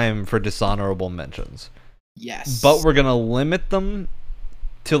have time for dishonorable mentions, Yes, but we're gonna limit them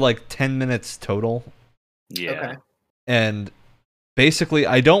to like 10 minutes total. Yeah. okay. And basically,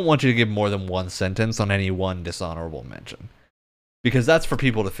 I don't want you to give more than one sentence on any one dishonorable mention, because that's for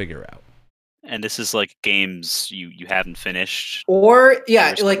people to figure out. And this is like games you haven't finished. Or yeah,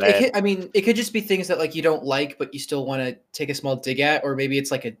 First like bed. it could just be things that like you don't like, but you still want to take a small dig at, or maybe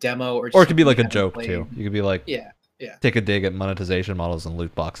it's like a demo, or Or it could be something like you a haven't joke played. too. You could be like, Yeah. take a dig at monetization models and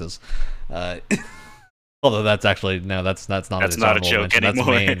loot boxes. Although that's actually that's not That's not a dishonorable joke mention.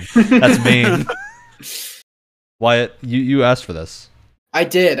 anymore. That's main. That's main. Wyatt, you asked for this. I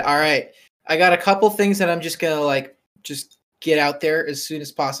did. All right. I got a couple things that I'm just gonna like just get out there as soon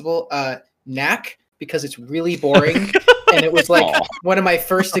as possible. Knack, because it's really boring, and it was like Aw. one of my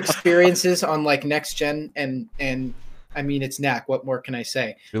first experiences on like next gen, and I mean it's Knack. What more can I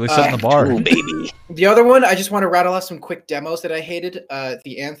say? Really setting the bar. Ooh, baby. The other one, I just want to rattle off some quick demos that I hated.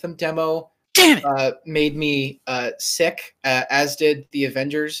 The Anthem demo Damn it! made me sick, as did the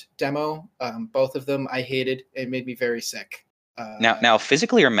Avengers demo. Both of them I hated. It made me very sick. Now,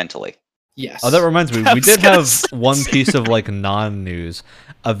 physically or mentally? Yes. Oh, that reminds me. I We was did gonna have say one the same piece of like non-news.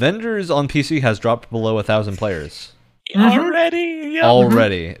 Avengers on PC has dropped below 1,000 players Mhm. Already? Yep.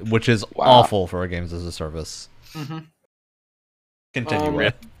 already, which is Wow. awful for a games as a service. Mhm. Continue.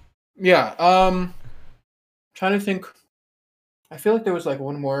 Rip. Yeah. Trying to think. I feel like there was like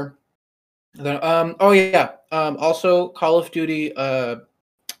one more. Then, oh yeah. Also Call of Duty. World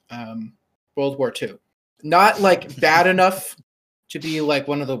War II. Not like bad enough to be like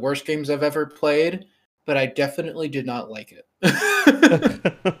one of the worst games I've ever played, but I definitely did not like it.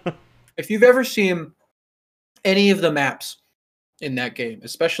 If you've ever seen any of the maps in that game,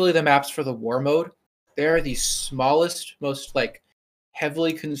 especially the maps for the war mode, they are the smallest, most like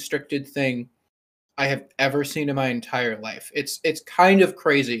heavily constricted thing I have ever seen in my entire life. It's kind of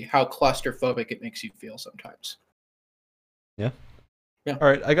crazy how claustrophobic it makes you feel sometimes. All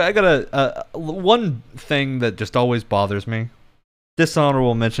right, I got a one thing that just always bothers me.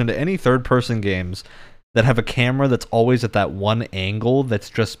 Dishonorable mention to any third-person games that have a camera that's always at that one angle that's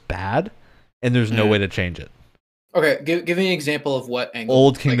just bad, and there's no way to change it. Okay, give me an example of what angle.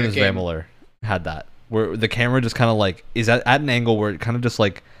 Old like, Kingdoms a of game- Amalur had that, where the camera just kind of like is at an angle where it kind of just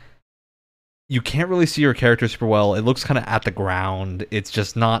like you can't really see your character super well. It looks kind of at the ground. It's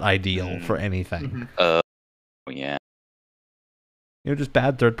just not ideal for anything. Mhm. Oh, yeah. Just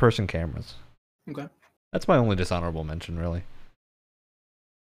bad third-person cameras. Okay. That's my only dishonorable mention, really.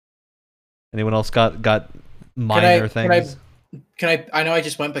 Anyone else got minor things? Can I know I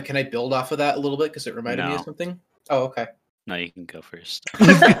just went, but can I build off of that a little bit because it reminded me of No. something? Oh, okay. No, you can go first.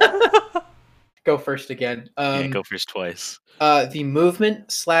 Go first again. Yeah, go first twice. The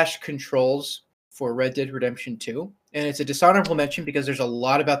movement / controls for Red Dead Redemption 2. And it's a dishonorable mention because there's a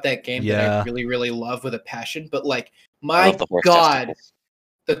lot about that game that Yeah. I really, really love with a passion. But like, I my love the horse God, testicles.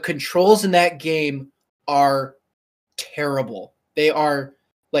 the controls in that game are terrible. They are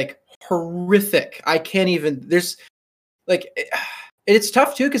like horrific. I can't even, there's like, it's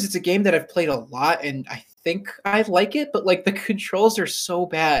tough too because it's a game that I've played a lot and I think I like it, but like the controls are so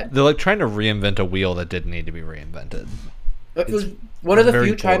bad. They're like trying to reinvent a wheel that didn't need to be reinvented. It It's was one of the very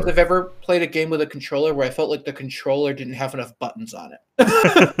few times poor. I've ever played a game with a controller where I felt like the controller didn't have enough buttons on it.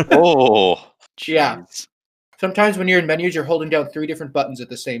 Oh. Yeah. Jeez. Sometimes when you're in menus, you're holding down 3 different buttons at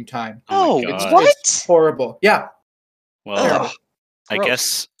the same time. Oh my Oh, God. what? It's horrible. Yeah. Well, Ugh.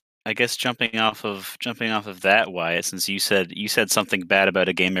 I guess jumping off of that, Wyatt, since you said something bad about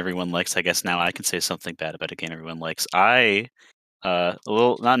a game everyone likes, I guess now I can say something bad about a game everyone likes. I a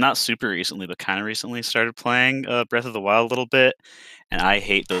little not super recently, but kind of recently started playing Breath of the Wild a little bit, and I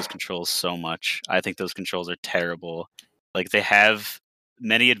hate those controls so much. I think those controls are terrible. Like they have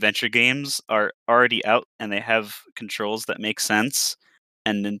many adventure games are already out and they have controls that make sense,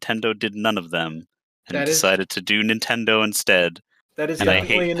 and Nintendo did none of them and That is- decided to do Nintendo instead. That is And I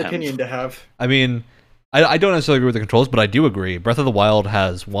definitely hate an them. opinion to have. I mean, I don't necessarily agree with the controls, but I do agree. Breath of the Wild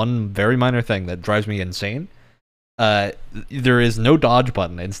has one very minor thing that drives me insane. There is no dodge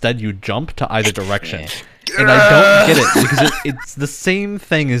button. Instead, you jump to either direction. And I don't get it because it's the same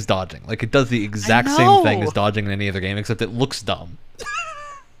thing as dodging. Like, it does the exact same thing know. as dodging in any other game, except it looks dumb.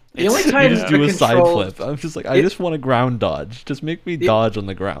 The only It's- time You yeah. just the do a side control- flip. I'm just like, I It- just want to ground dodge. Just make me dodge on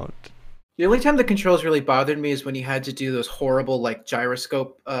the ground. The only time the controls really bothered me is when you had to do those horrible like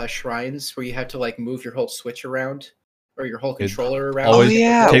gyroscope shrines where you had to like move your whole switch around or your whole controller around. Always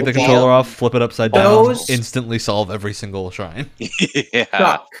yeah. take the Those controller off, flip it upside down, Those- instantly solve every single shrine. Yeah.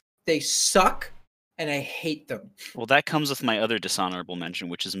 suck. They suck and I hate them. Well, that comes with my other dishonorable mention,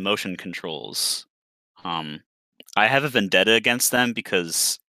 which is motion controls. I have a vendetta against them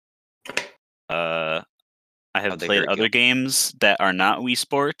because I have How'd they played hurt other you? games that are not Wii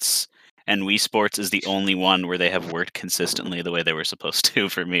Sports, and Wii Sports is the only one where they have worked consistently the way they were supposed to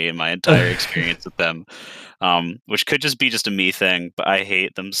for me in my entire experience with them. Which could just be just a me thing, but I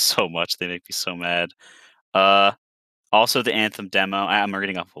hate them so much. They make me so mad. Also, the Anthem demo. I'm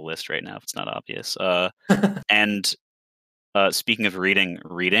reading off a list right now if it's not obvious. And speaking of reading,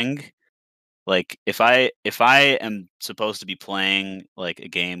 like if I am supposed to be playing like a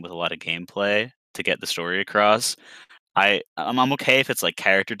game with a lot of gameplay to get the story across, I'm okay if it's like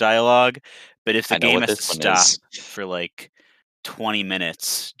character dialogue, but if the I know game what has to this one stop is. for like 20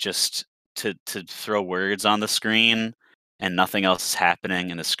 minutes just to throw words on the screen and nothing else is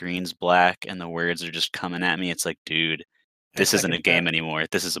happening and the screen's black and the words are just coming at me, it's like, dude, this isn't a second game that. anymore.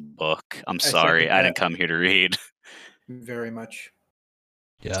 This is a book. I'm second sorry. I that. didn't come here to read. Very much.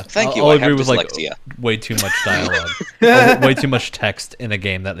 Yeah, Thank you. I'll I agree have with like dyslexia. way too much dialogue, way too much text in a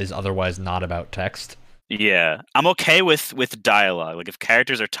game that is otherwise not about text. Yeah, I'm okay with dialogue. Like if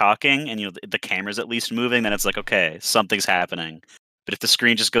characters are talking and the camera's at least moving, then it's like, okay, something's happening. But if the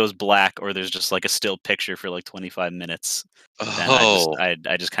screen just goes black or there's just like a still picture for like 25 minutes, then Oh,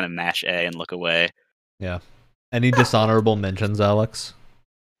 I just kind of mash A and look away. Yeah. Any dishonorable mentions, Alex?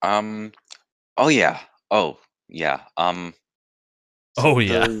 oh yeah. Oh yeah. Oh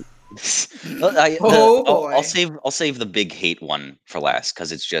yeah. Well, Oh, I'll boy. I'll save the big hate one for last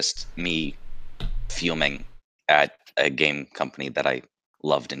because it's just me fuming at a game company that I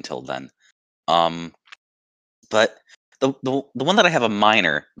loved until then. But the one that I have a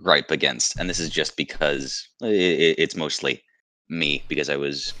minor gripe against, and this is just because it's mostly me because I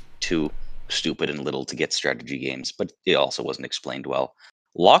was too stupid and little to get strategy games, but it also wasn't explained well.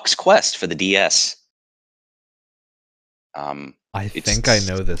 Locke's Quest for the DS. I It's- think I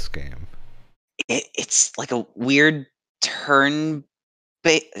know this game. It's like a weird turn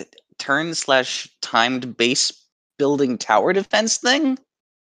slash timed base building tower defense thing.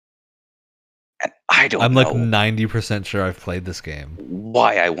 And I don't I'm know like 90% sure I've played this game.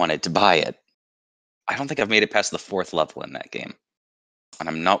 why I wanted to buy it. I don't think I've made it past the 4th level in that game. And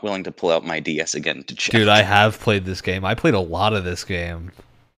I'm not willing to pull out my DS again to check. Dude, I have played this game. I played a lot of this game.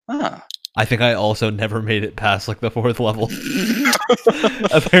 Ah. I think I also never made it past like the 4th level.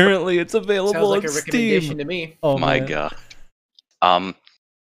 Apparently, it's available Sounds like on a recommendation Steam. to me. Oh My man. god.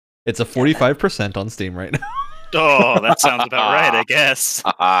 It's a 45% on Steam right now. Oh, that sounds about right, I guess.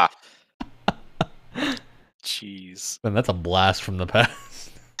 Haha. Jeez. And that's a blast from the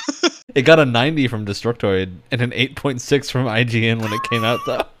past. It got a 90 from Destructoid and an 8.6 from IGN when it came out,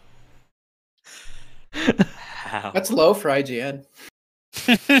 though. How? That's low for IGN.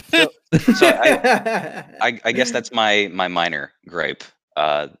 So I guess that's my minor gripe.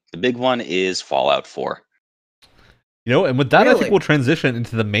 The big one is Fallout 4. You know, and with that, I Really? think we'll transition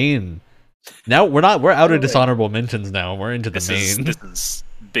into the main. Now we're out of Really? dishonorable mentions. Now we're into the This main. is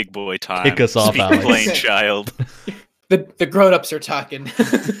big boy time. Kick us off, Speak Alex. plain, child. the grown-ups are talking.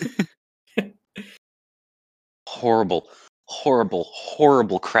 Horrible, horrible,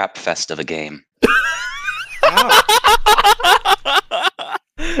 horrible crap fest of a game. Wow.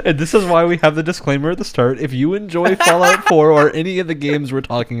 And this is why we have the disclaimer at the start. If you enjoy Fallout 4 or any of the games we're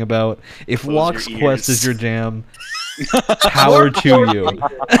talking about, if Close Locke's your Quest is ears. your jam, power to you.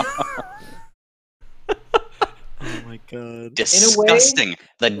 Oh my god. Disgusting.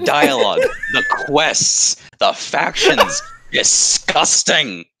 The dialogue, the quests, the factions.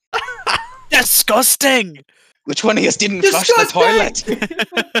 Disgusting. Disgusting! Which one of you didn't flush the toilet?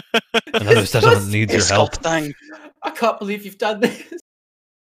 Another citizen needs your help. Disgusting. I can't believe you've done this.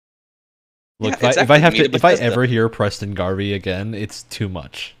 Look, Yeah, if I have exactly. to, if I Bethesda. ever hear Preston Garvey again, it's too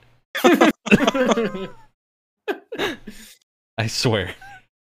much. I swear.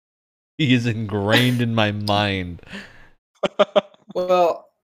 He is ingrained in my mind. Well,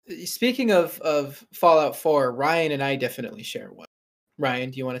 speaking of Fallout 4, Ryan and I definitely share one.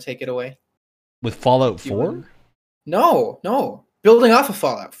 Ryan, do you want to take it away? With Fallout You 4? wouldn't? No. Building off of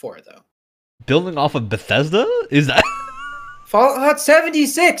Fallout 4, though. Building off of Bethesda? Is that... Fallout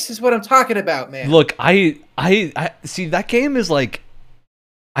 76 is what I'm talking about, man. Look, I see that game is like...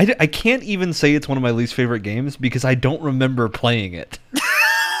 I can't even say it's one of my least favorite games because I don't remember playing it.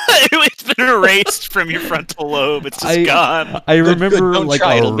 It's been erased from your frontal lobe. It's just gone. I remember don't like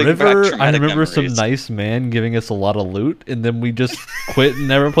try, a it'll bring back river. I traumatic remember some memories. nice man giving us a lot of loot, and then we just quit and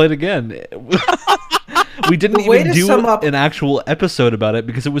never played again. We didn't The way even to do sum up- an actual episode about it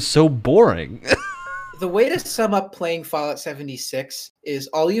because it was so boring. the way to sum up playing Fallout 76 is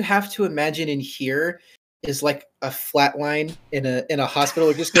all you have to imagine in here is like a flat line in a hospital.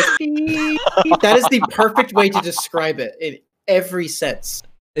 It just goes. Beep. That is the perfect way to describe it in every sense.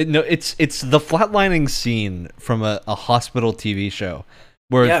 It's the flatlining scene from a hospital TV show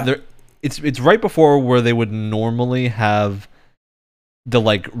where it's right before where they would normally have the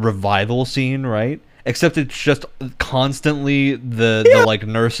like revival scene, right? Except it's just constantly the like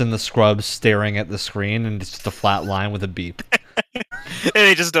nurse in the scrubs staring at the screen, and it's just a flat line with a beep. And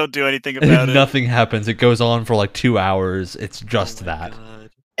they just don't do anything about it. Nothing happens. It goes on for like 2 hours. It's just that.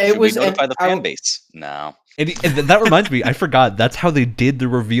 God. Should we notify the fan base? No. And that reminds me, I forgot. That's how they did the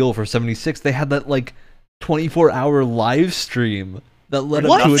reveal for 76. They had that like 24-hour live stream that led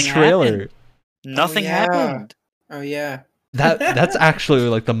up to a trailer. Happened. Nothing happened. Oh yeah. That's actually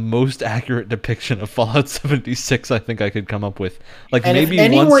like the most accurate depiction of Fallout 76 I think I could come up with. Like, and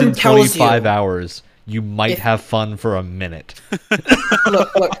maybe once in 25 hours you might have fun for a minute.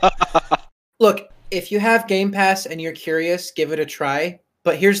 Look, if you have Game Pass and you're curious, give it a try.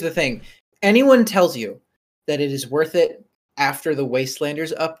 But here's the thing. Anyone tells you that it is worth it after the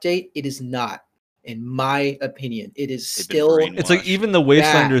Wastelanders update, it is not. In my opinion, it is still. It's like even the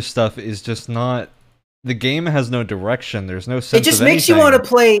Wastelanders stuff is just not. The game has no direction. There's no sense. It just makes you want to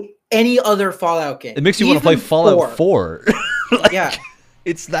play any other Fallout game. It makes you want to play Fallout 4. Like, yeah,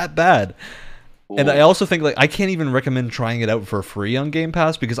 it's that bad. Ooh. And I also think like I can't even recommend trying it out for free on Game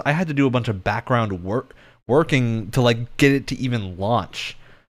Pass because I had to do a bunch of background working to like get it to even launch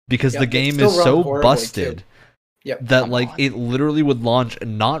because the game is so busted that like it literally would launch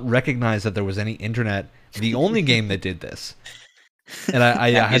and not recognize that there was any internet. The only game that did this. And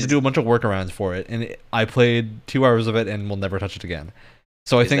I had to do a bunch of workarounds for it, and I played 2 hours of it and will never touch it again.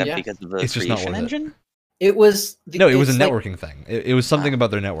 So I think because of the it's just not worth engine? It was it was a networking thing. It was something about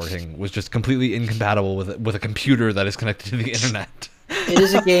their networking was just completely incompatible with a computer that is connected to the internet. It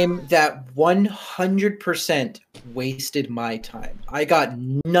is a game that 100% wasted my time. I got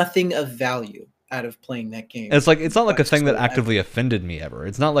nothing of value out of playing that game. It's like it's not like a thing that actively offended me ever.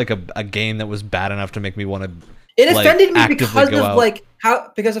 It's not like a game that was bad enough to make me want to. It offended me because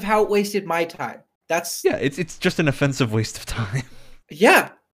of how it wasted my time. That's it's just an offensive waste of time. Yeah.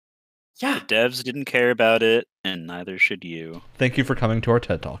 The devs didn't care about it, and neither should you. Thank you for coming to our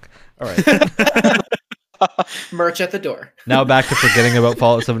TED Talk. All right. Merch at the door. Now back to forgetting about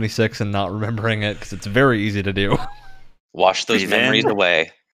Fallout 76 and not remembering it because it's very easy to do. Wash those memories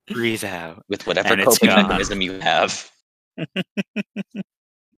away. Breathe out. With whatever coping mechanism you have.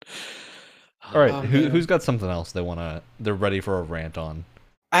 All right, who's got something else they're ready for a rant on?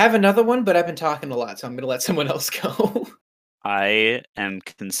 I have another one, but I've been talking a lot, so I'm going to let someone else go. I am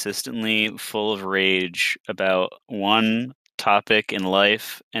consistently full of rage about one topic in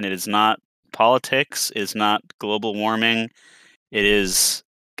life, and it is not politics, it is not global warming, it is,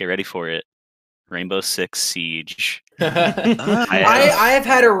 get ready for it, Rainbow Six Siege. I have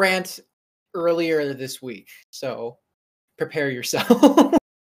had a rant earlier this week, so prepare yourself.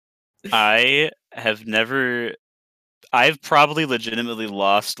 I've probably legitimately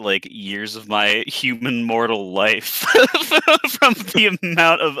lost like years of my human mortal life from the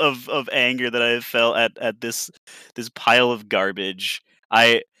amount of anger that I have felt at this pile of garbage.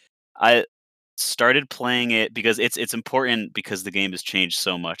 I started playing it because it's important because the game has changed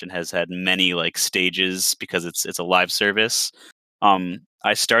so much and has had many like stages because it's a live service.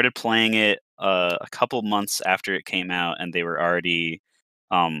 I started playing it a couple months after it came out, and they were already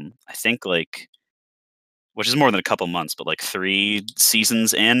I think like, which is more than a couple months, but like 3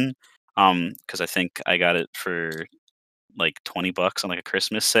 seasons in, because I think I got it for like $20 on like a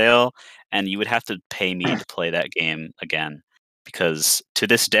Christmas sale, and you would have to pay me to play that game again, because to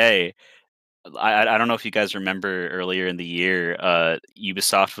this day, I don't know if you guys remember earlier in the year,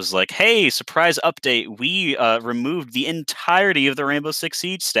 Ubisoft was like, hey, surprise update, we removed the entirety of the Rainbow Six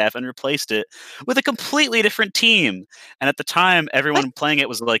Siege staff and replaced it with a completely different team. And at the time, everyone playing it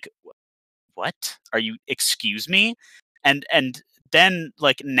was like, what? Are you, excuse me? And then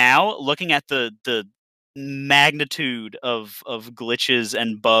like now, looking at the magnitude of glitches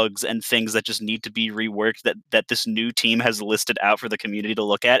and bugs and things that just need to be reworked that this new team has listed out for the community to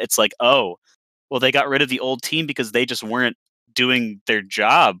look at, it's like, oh, well, they got rid of the old team because they just weren't doing their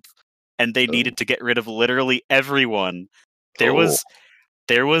job, and they needed to get rid of literally everyone. There was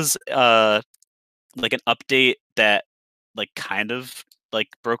like an update that like kind of like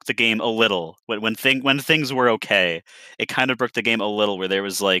broke the game a little when things were okay. It kind of broke the game a little, where there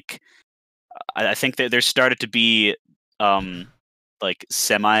was like, I think that there started to be like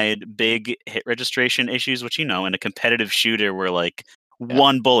semi big hit registration issues, which, you know, in a competitive shooter where like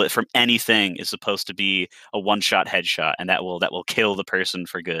one bullet from anything is supposed to be a one-shot headshot, and that will kill the person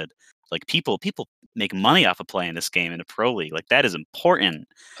for good. Like people make money off of playing this game in a pro league. Like that is important.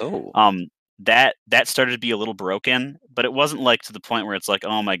 Oh. That started to be a little broken, but it wasn't like to the point where it's like,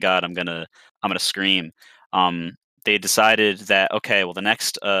 oh my god, I'm gonna scream. They decided that, okay, well, the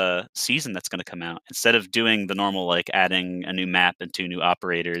next season that's gonna come out, instead of doing the normal like adding a new map and 2 new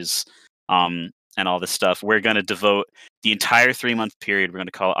operators, and all this stuff, we're gonna devote the entire 3-month period. We're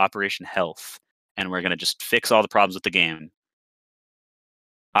gonna call it Operation Health, and we're gonna just fix all the problems with the game.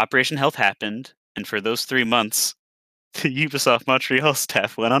 Operation Health happened, and for those 3 months, the Ubisoft Montreal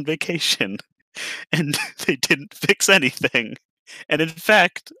staff went on vacation, and they didn't fix anything, and in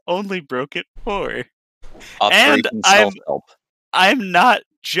fact, only broke it more. Operation I'm- Self-Help. I'm not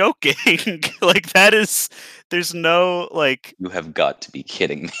joking. Like that is, there's no like, You have got to be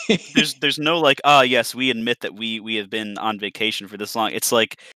kidding me. there's no like, yes, we admit that we have been on vacation for this long. It's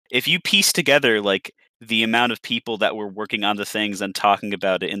like if you piece together like the amount of people that were working on the things and talking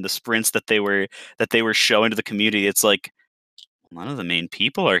about it in the sprints that they were showing to the community, it's like none of the main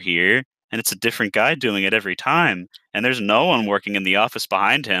people are here, and it's a different guy doing it every time, and there's no one working in the office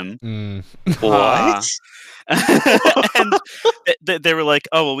behind him. What? And they were like,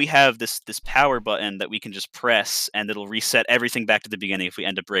 oh well, we have this power button that we can just press and it'll reset everything back to the beginning if we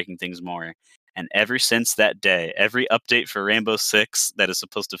end up breaking things more. And ever since that day, every update for Rainbow Six that is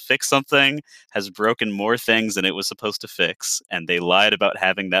supposed to fix something has broken more things than it was supposed to fix, and they lied about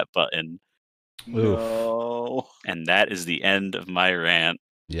having that button. No. And that is the end of my rant.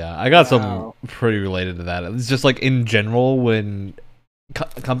 Yeah, I got some Wow. pretty related to that. It's just like in general when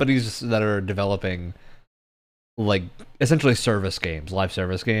companies that are developing like essentially service games, live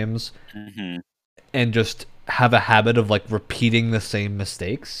service games, Mm-hmm. and just have a habit of like repeating the same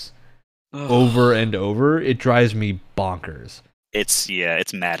mistakes over and over, it drives me bonkers. It's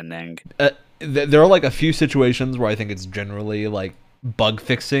maddening. There are like a few situations where I think it's generally like bug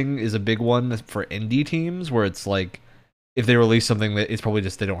fixing is a big one for indie teams, where it's like if they release something that it's probably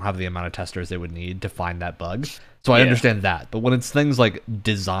just they don't have the amount of testers they would need to find that bug. So I Yeah. understand that. But when it's things like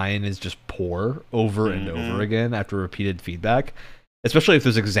design is just poor over and Mhm. over again after repeated feedback, especially if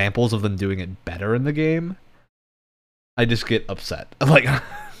there's examples of them doing it better in the game, I just get upset. Like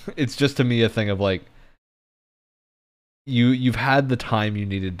it's just to me a thing of like you've had the time you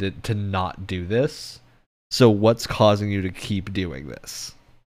needed to not do this. So what's causing you to keep doing this?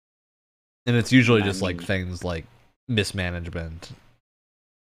 And it's usually I just like mean- things like mismanagement.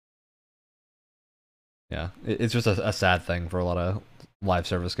 Yeah, it's just a sad thing for a lot of live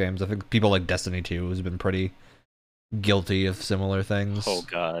service games. I think people like Destiny 2 has been pretty guilty of similar things. Oh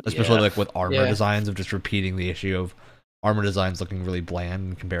god, Especially yeah. like with armor Yeah. designs, of just repeating the issue of armor designs looking really bland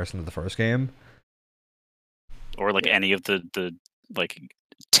in comparison to the first game. Or like any of the like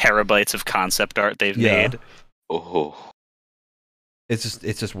terabytes of concept art they've Yeah. made. Oh. It's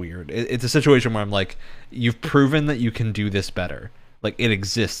just weird. It's a situation where I'm like, you've proven that you can do this better. Like it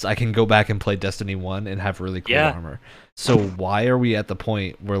exists. I can go back and play Destiny 1 and have really cool Yeah. armor. So why are we at the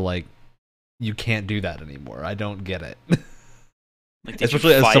point where like you can't do that anymore? I don't get it. Like, did you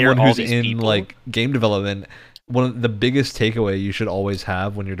Especially as fire someone all who's these in people? like game development, one of the biggest takeaway you should always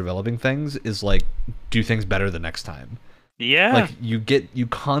have when you're developing things is like do things better the next time. Yeah. Like you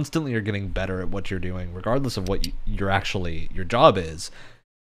constantly are getting better at what you're doing, regardless of what your job is.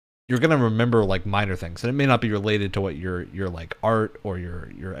 You're gonna remember like minor things, and it may not be related to what your like art or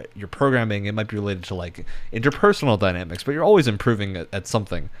your programming. It might be related to like interpersonal dynamics, but you're always improving at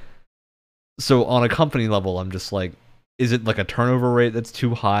something. So on a company level, I'm just like, is it like a turnover rate that's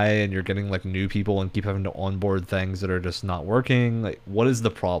too high, and you're getting like new people and keep having to onboard things that are just not working? Like, what is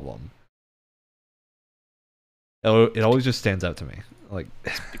the problem? It always just stands out to me. Like,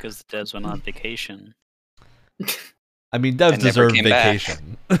 because the devs went on vacation. I mean, devs And never deserve came back.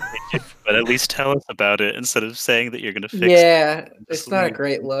 vacation. But at least tell us about it instead of saying that you're gonna fix Yeah, it's Just not a leave.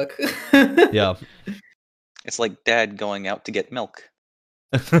 great look. Yeah. It's like dad going out to get milk.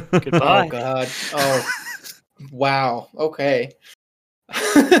 Goodbye. Oh god. Oh wow. Okay.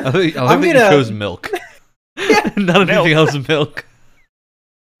 I think I'm that you gonna- chose milk. Not anything else than milk.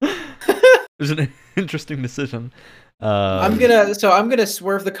 It was an interesting decision. I'm gonna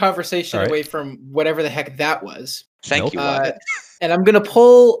swerve the conversation All right. away from whatever the heck that was. Thank Milk? you, Wyatt. And I'm gonna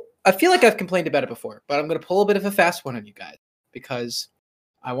pull. I feel like I've complained about it before, but I'm gonna pull a bit of a fast one on you guys because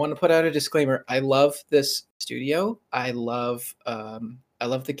I want to put out a disclaimer. I love this studio. I love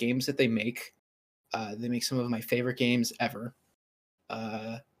the games that they make. They make some of my favorite games ever.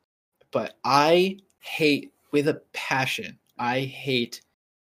 But I hate with a passion. I hate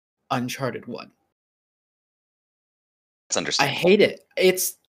Uncharted 1. It's I understandable. hate it.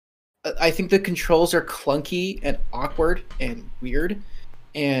 I think the controls are clunky and awkward and weird,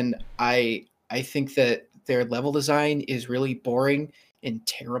 and I think that their level design is really boring and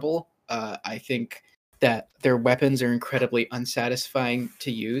terrible. I think that their weapons are incredibly unsatisfying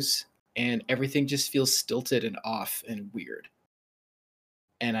to use, and everything just feels stilted and off and weird.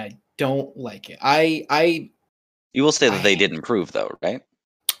 And I don't like it. You will say that they I- did improve, though, right?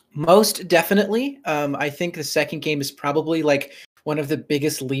 Most definitely. I think the second game is probably like one of the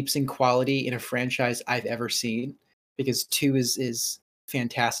biggest leaps in quality in a franchise I've ever seen, because 2 is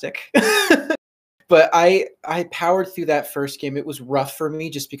fantastic. But I powered through that first game. It was rough for me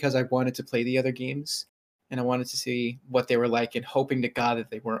just because I wanted to play the other games and I wanted to see what they were like, and hoping to God that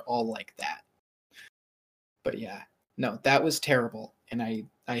they weren't all like that. But yeah, no, that was terrible and I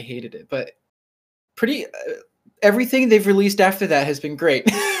hated it. But pretty everything they've released after that has been great.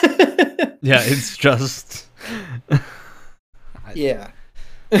 Yeah, it's just Yeah.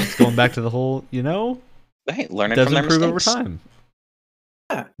 it's going back to the whole, Hey, learning does from their improve over mistakes. time.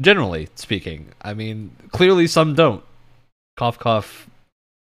 Yeah. Generally speaking, I mean, clearly some don't. Cough, cough.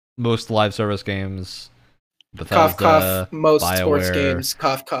 Most live service games, Bethesda, Cough cough. Most sports BioWare, games.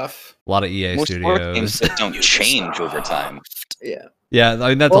 Cough cough. a lot of EA Most sports games studios. that don't change over time. Yeah. Yeah, I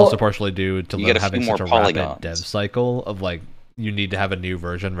mean that's Well, also partially due to you them get a having few more such a rapid polygons. dev cycle of like you need to have a new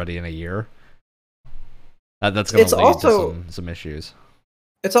version ready in a year. That's going It's to lead also- to some issues.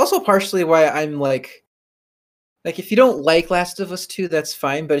 It's also partially why I'm like if you don't like Last of Us 2, that's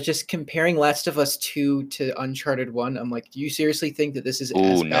fine, but just comparing Last of Us 2 to Uncharted 1, I'm like, do you seriously think that this is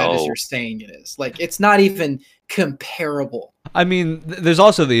as Ooh, bad as no. you're saying it is? Like, it's not even comparable. I mean, there's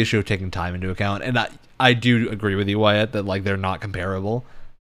also the issue of taking time into account, and I do agree with you, Wyatt, that like they're not comparable.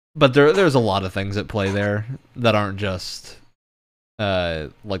 But there's a lot of things at play there that aren't just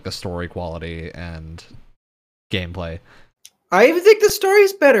like the story quality and gameplay. I even think the story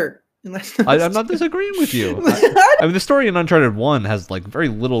is better. in Last of Us I'm not 2. disagreeing with you. I mean, the story in Uncharted 1 has like very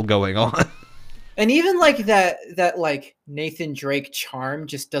little going on. And even like that like Nathan Drake charm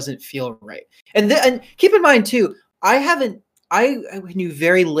just doesn't feel right. And keep in mind too, I knew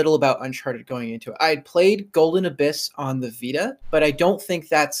very little about Uncharted going into it. I had played Golden Abyss on the Vita, but I don't think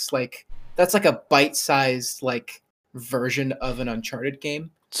that's like a bite-sized like version of an Uncharted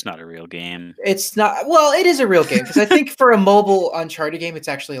game. It's not a real game. It's not. Well, it is a real game because I think for a mobile Uncharted game, it's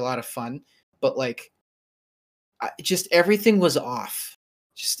actually a lot of fun. But like, just everything was off.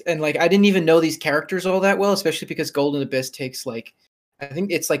 And like, I didn't even know these characters all that well, especially because Golden Abyss takes like, I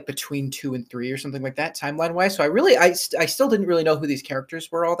think it's like between 2 and 3 or something like that timeline wise. So I still didn't really know who these characters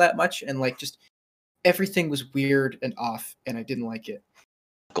were all that much, and like just everything was weird and off, and I didn't like it.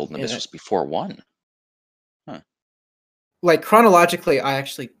 Golden Abyss Yeah. was before 1. Like chronologically, I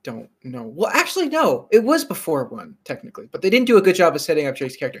actually don't know. Well, actually, no, it was before 1 technically, but they didn't do a good job of setting up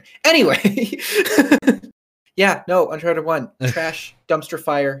Drake's character. Anyway, yeah, no, Uncharted 1, trash, dumpster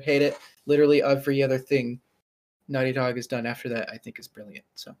fire, hate it. Literally every other thing Naughty Dog has done after that, I think, is brilliant.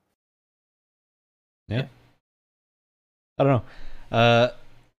 So I don't know.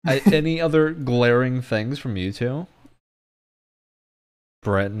 Any other glaring things from you two?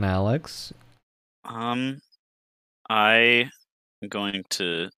 Brett and Alex? I am going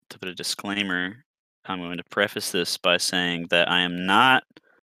to put a disclaimer. I'm going to preface this by saying that I am not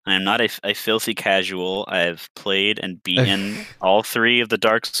a filthy casual. I have played and beaten all 3 of the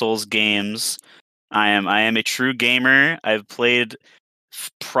Dark Souls games. I am a true gamer. I've played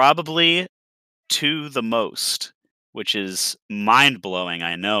probably 2 the most, which is mind-blowing,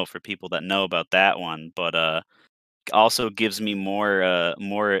 I know, for people that know about that one, but also gives me more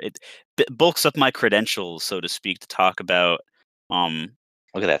it bulks up my credentials, so to speak, to talk about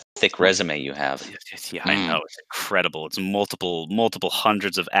Look at that thick resume you have. yeah, I know, it's incredible. It's multiple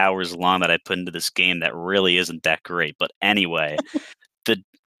hundreds of hours long that I put into this game that really isn't that great. But anyway, the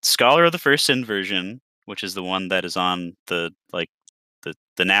Scholar of the First Sin version, which is the one that is on the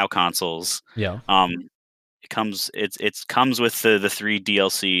now consoles, Yeah. it comes with the 3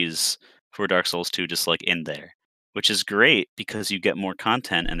 DLCs for Dark Souls 2 just like in there, which is great because you get more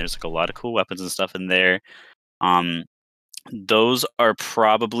content and there's like a lot of cool weapons and stuff in there. Those are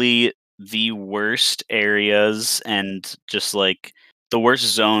probably the worst areas and just like the worst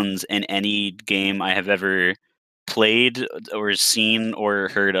zones in any game I have ever played or seen or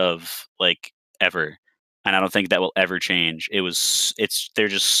heard of, like, ever. And I don't think that will ever change. They're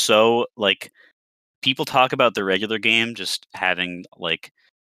just so like, people talk about the regular game just having like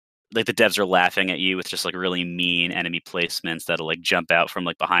the devs are laughing at you with just like really mean enemy placements that'll like jump out from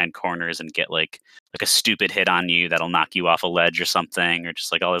like behind corners and get like a stupid hit on you that'll knock you off a ledge or something, or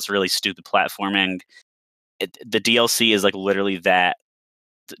just like all this really stupid platforming. the DLC is like literally that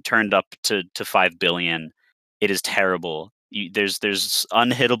turned up to 5 billion. It is terrible. There's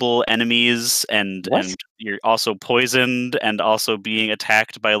unhittable enemies, and you're also poisoned, and also being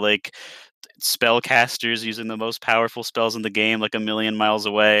attacked by like spellcasters using the most powerful spells in the game, like a million miles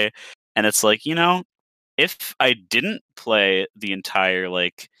away. And it's like, if I didn't play the entire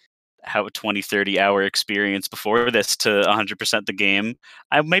like how 20-30 hour experience before this to 100% the game,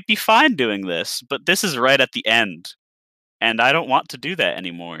 I might be fine doing this. But this is right at the end, and I don't want to do that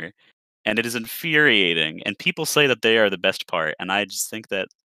anymore. And it is infuriating. And people say that they are the best part, and I just think that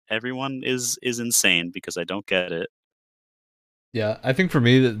everyone is insane because I don't get it. Yeah, I think for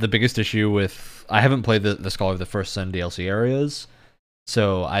me the biggest issue with I haven't played the Scholar of the First Sin DLC areas,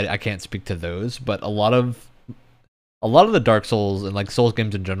 so I can't speak to those. But a lot of the Dark Souls and like Souls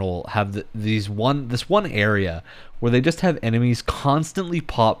games in general have this one area where they just have enemies constantly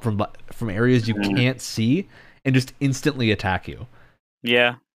pop from areas you can't see and just instantly attack you.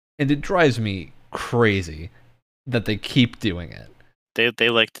 Yeah. And it drives me crazy that they keep doing it. They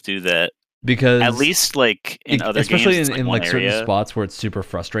like to do that. Because at least like in other especially games, in like certain spots where it's super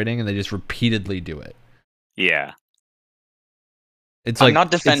frustrating and they just repeatedly do it. Yeah. It's like I'm not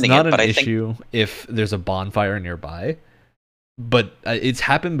defending it's not it, but an I think issue if there's a bonfire nearby. But it's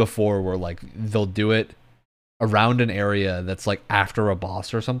happened before where like they'll do it around an area that's like after a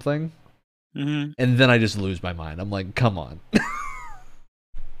boss or something. Mm-hmm. And then I just lose my mind. I'm like, come on.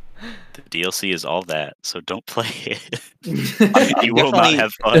 The DLC is all that, so don't play it. I'm you will not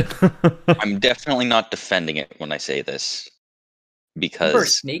have fun. I'm definitely not defending it when I say this, because Remember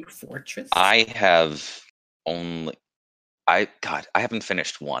Snake Fortress? I haven't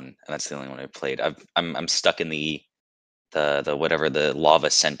finished one, and that's the only one I played. I'm stuck in the whatever the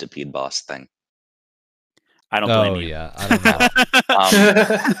lava centipede boss thing. I don't blame you. Yeah, I don't know. But I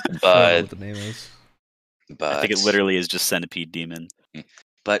don't know what the name is. But I think it literally is just Centipede Demon.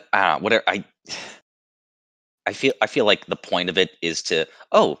 But whatever. I feel like the point of it is to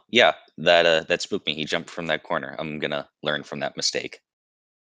that spooked me. He jumped from that corner. I'm gonna learn from that mistake.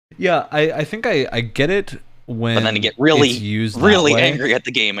 Yeah, I think I get it when but then you get really used angry at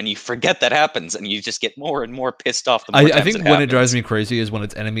the game and you forget that happens and you just get more and more pissed off. The more I think it when happens. it drives me crazy is when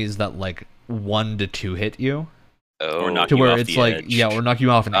it's enemies that like 1 to 2 hit you. Oh. Or knock to you where off it's the like edge. or knock you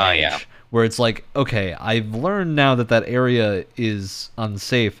off an edge. Yeah. Where it's like, okay, I've learned now that area is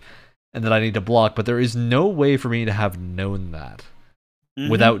unsafe and that I need to block, but there is no way for me to have known that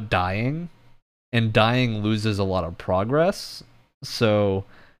without dying, and dying loses a lot of progress. So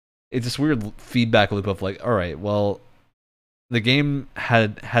it's this weird feedback loop of like, all right, well, the game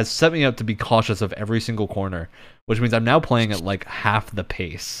has set me up to be cautious of every single corner, which means I'm now playing at like half the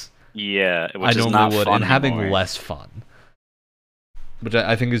pace. Yeah, which I is normally not would, fun and having anymore. less fun, which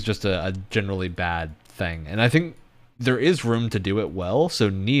I think is just a generally bad thing. And I think there is room to do it well. So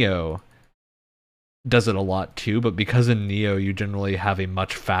Nioh does it a lot too, but because in Nioh you generally have a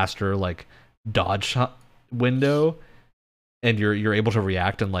much faster like dodge shot window, and you're able to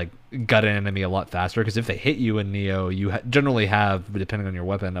react and like gut an enemy a lot faster. Because if they hit you in Nioh, you generally have, depending on your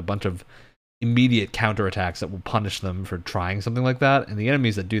weapon, a bunch of immediate counterattacks that will punish them for trying something like that. And the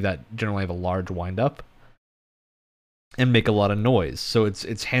enemies that do that generally have a large wind-up and make a lot of noise. So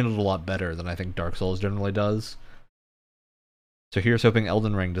it's handled a lot better than I think Dark Souls generally does. So here's hoping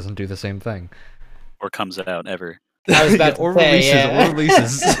Elden Ring doesn't do the same thing. Or comes out ever. I was about to or say,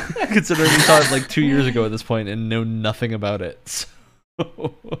 releases. Considering we saw it like 2 years ago at this point and know nothing about it.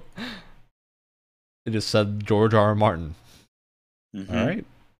 So it just said George R. R. Martin. Mm-hmm. All right.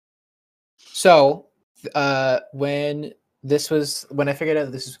 So, when I figured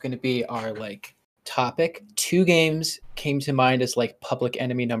out this was going to be our like topic, 2 games came to mind as like public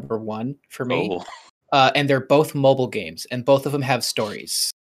enemy number 1 for me. And they're both mobile games, and both of them have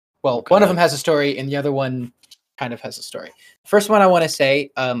stories. Well, Okay. one of them has a story, and the other one kind of has a story. First one I want to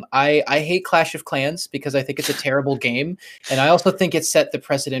say, I hate Clash of Clans because I think it's a terrible game, and I also think it set the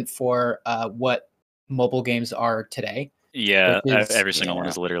precedent for what mobile games are today. Yeah, Which is- every single one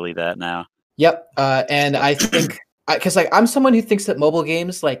is literally that now. Yep, and I think because like I'm someone who thinks that mobile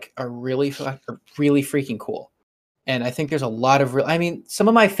games like are really freaking cool, and I think there's a lot of some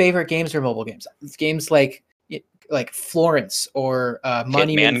of my favorite games are mobile games. Games like Florence or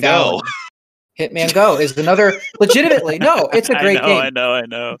Monument Hitman Valley. Go. Hitman Go is another legitimately no, it's a great game. I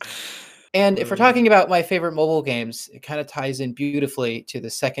know. And if we're talking about my favorite mobile games, it kind of ties in beautifully to the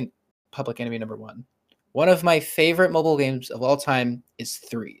second public enemy number 1. One of my favorite mobile games of all time is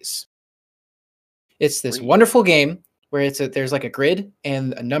Threes. It's this Threes. wonderful game where there's like a grid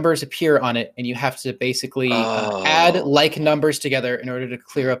and numbers appear on it, and you have to basically add like numbers together in order to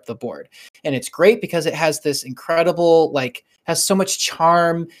clear up the board. And it's great because it has this incredible, like, has so much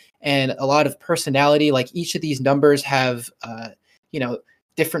charm and a lot of personality. Like each of these numbers have,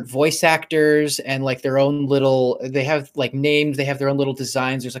 different voice actors and like their own little, they have like names, they have their own little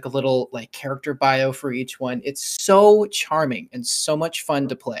designs. There's like a little like character bio for each one. It's so charming and so much fun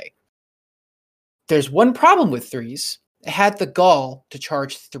to play. There's one problem with Threes. It had the gall to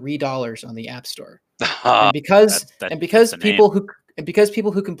charge $3 on the App Store. And because people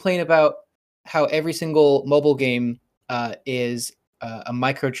who complain about how every single mobile game is a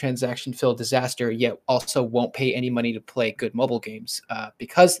microtransaction filled disaster, yet also won't pay any money to play good mobile games.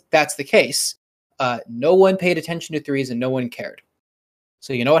 Because that's the case, no one paid attention to Threes and no one cared.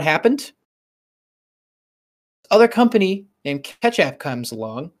 So you know what happened? Other company named Ketchup comes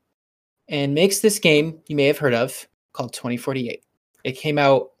along and makes this game you may have heard of called 2048. It came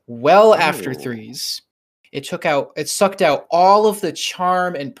out well after Threes. It sucked out all of the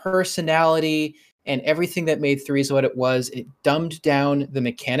charm and personality and everything that made Threes what it was. It dumbed down the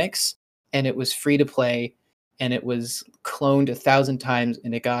mechanics, and it was free to play, and it was cloned 1,000 times,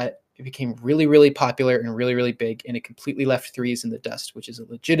 and it became really, really popular and really, really big, and it completely left Threes in the dust, which is a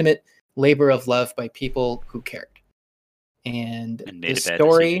legitimate labor of love by people who cared. And the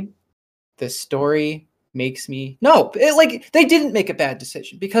story makes me they didn't make a bad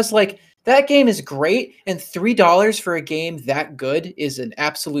decision, because like that game is great, and $3 for a game that good is an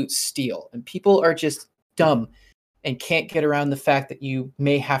absolute steal. And people are just dumb and can't get around the fact that you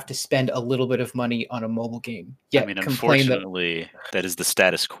may have to spend a little bit of money on a mobile game. Yet unfortunately, that is the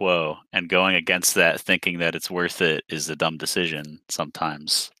status quo, and going against that, thinking that it's worth it, is a dumb decision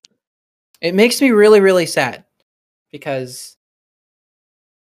sometimes. It makes me really, really sad, because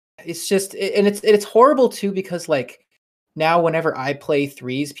it's just, and it's horrible too, because like now whenever I play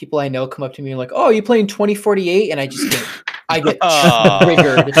Threes, people I know come up to me and like, "Oh, you playing 2048?" And I get triggered.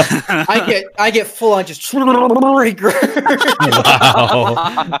 I get full on just triggered. Wow.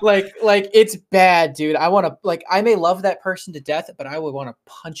 like it's bad, dude. I want to, like, I may love that person to death, but I would want to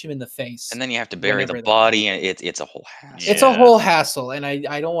punch him in the face. And then you have to bury the body, and it's a whole hassle. It's a whole hassle, and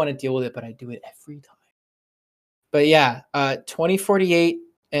I don't want to deal with it, but I do it every time. But yeah, 2048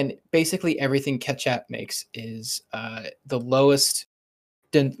 and basically everything Ketchup makes is the lowest,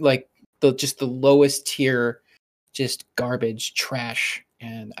 the lowest tier, just garbage, trash,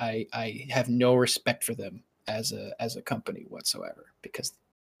 and I have no respect for them as a company whatsoever, because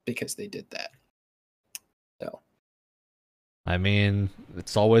they did that. So, I mean,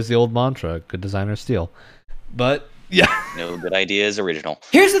 it's always the old mantra: good designers steal. But yeah, no good idea is original.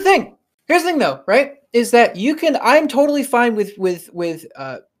 Here's the thing though, right? Is that I'm totally fine with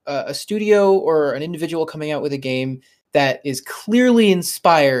a studio or an individual coming out with a game that is clearly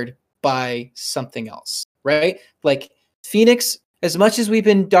inspired by something else, right? Like Phoenix, as much as we've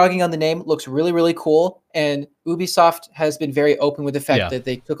been dogging on the name, looks really, really cool. And Ubisoft has been very open with the fact that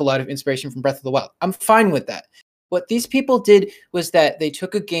they took a lot of inspiration from Breath of the Wild. I'm fine with that. What these people did was that they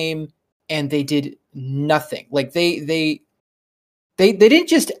took a game and they did nothing. Like they didn't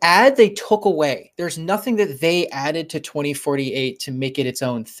just add, they took away. There's nothing that they added to 2048 to make it its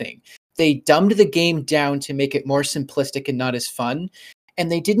own thing. They dumbed the game down to make it more simplistic and not as fun.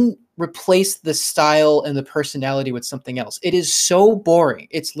 And they didn't replace the style and the personality with something else. It is so boring.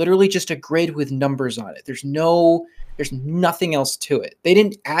 It's literally just a grid with numbers on it. There's nothing else to it. They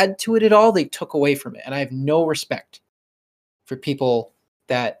didn't add to it at all. They took away from it. And I have no respect for people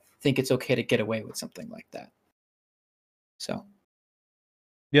that think it's okay to get away with something like that. So.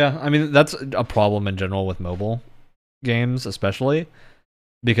 Yeah, I mean, that's a problem in general with mobile games, especially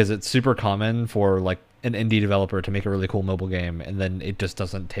because it's super common for like an indie developer to make a really cool mobile game, and then it just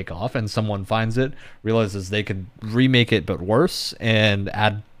doesn't take off, and someone finds it, realizes they could remake it but worse, and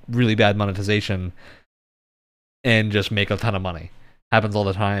add really bad monetization and just make a ton of money. Happens all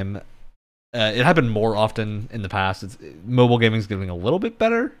the time. It happened more often in the past. Mobile gaming's getting a little bit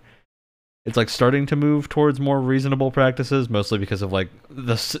better. It's like starting to move towards more reasonable practices, mostly because of like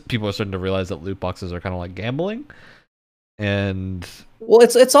people are starting to realize that loot boxes are kind of like gambling. And well,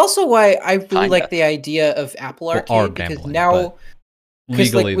 it's also why I really like the idea of Apple Arcade, because now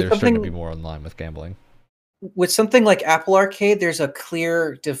legally they're starting to be more in line with gambling. With something like Apple Arcade, there's a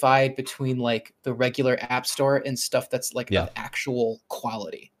clear divide between like the regular App Store and stuff that's like of actual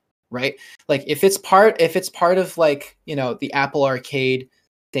quality, right? Like if it's part of like, the Apple Arcade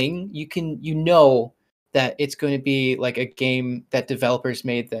thing, you know that it's going to be like a game that developers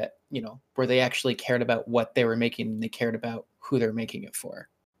made that, where they actually cared about what they were making, and they cared about who they're making it for,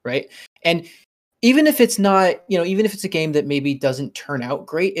 right? And even if it's not, even if it's a game that maybe doesn't turn out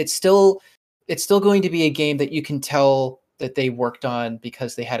great, it's still going to be a game that you can tell that they worked on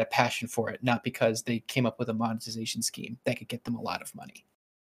because they had a passion for it, not because they came up with a monetization scheme that could get them a lot of money.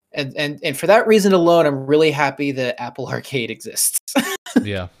 And for that reason alone, I'm really happy that Apple Arcade exists.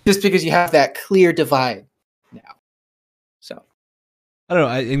 Yeah. Just because you have that clear divide now. So I don't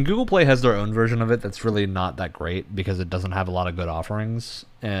know. And Google Play has their own version of it that's really not that great because it doesn't have a lot of good offerings,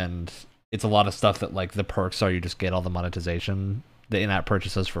 and it's a lot of stuff that like the perks are you just get all the monetization, the in-app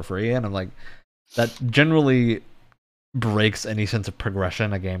purchases for free, and I'm like, that generally breaks any sense of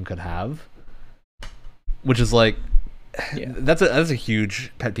progression a game could have, which is like, yeah. That's a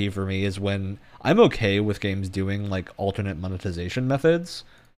huge pet peeve for me, is when I'm okay with games doing like alternate monetization methods,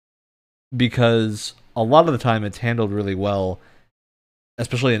 because a lot of the time it's handled really well,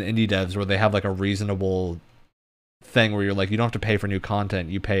 especially in indie devs where they have like a reasonable thing where you're like, you don't have to pay for new content,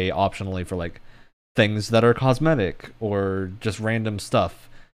 you pay optionally for like things that are cosmetic or just random stuff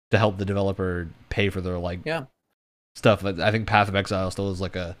to help the developer pay for their like stuff. I think Path of Exile still is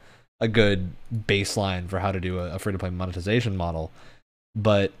like a good baseline for how to do a free-to-play monetization model,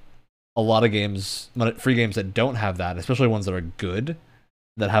 but a lot of games, free games that don't have that, especially ones that are good,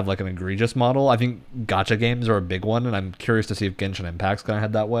 that have like an egregious model. I think gacha games are a big one, and I'm curious to see if Genshin Impact's gonna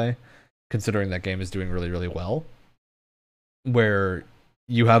head that way, considering that game is doing really, really well. Where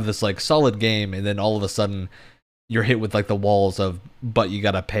you have this like solid game, and then all of a sudden you're hit with like the walls of, but you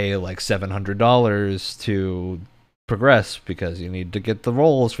gotta pay like $700 to progress because you need to get the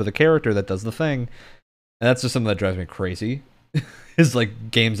roles for the character that does the thing. And that's just something that drives me crazy. Is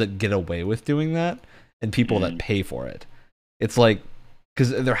like games that get away with doing that and people that pay for it. It's like,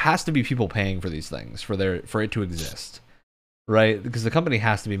 because there has to be people paying for these things for it to exist, right? Because the company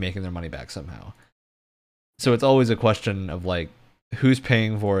has to be making their money back somehow. So it's always a question of like, who's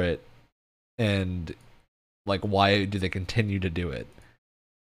paying for it, and like, why do they continue to do it?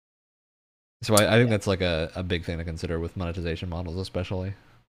 So I think that's like a big thing to consider with monetization models, especially.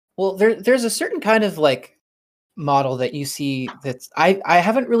 Well, there's a certain kind of like model that you see that's I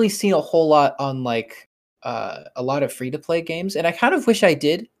haven't really seen a whole lot on like a lot of free to play games, and I kind of wish I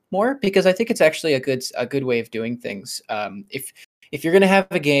did more, because I think it's actually a good way of doing things. If you're gonna have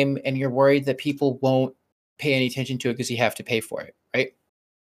a game and you're worried that people won't pay any attention to it because you have to pay for it, right?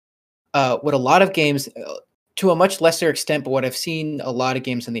 What a lot of games, to a much lesser extent, but what I've seen a lot of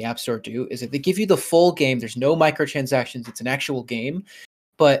games in the App Store do is that they give you the full game. There's no microtransactions. It's an actual game,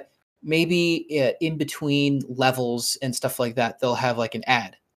 but maybe in between levels and stuff like that, they'll have like an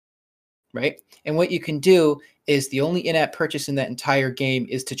ad, right? And what you can do is the only in-app purchase in that entire game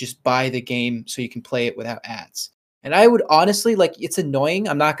is to just buy the game so you can play it without ads. And I would honestly, like, it's annoying,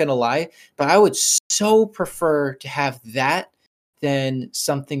 I'm not going to lie, but I would so prefer to have that than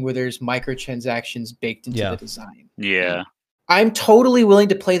something where there's microtransactions baked into the design. Yeah. I'm totally willing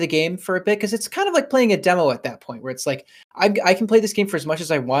to play the game for a bit, because it's kind of like playing a demo at that point, where it's like, I can play this game for as much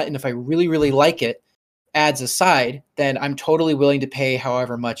as I want, and if I really, really like it, ads aside, then I'm totally willing to pay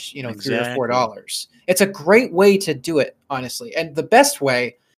however much, $3 or $4. It's a great way to do it, honestly. And the best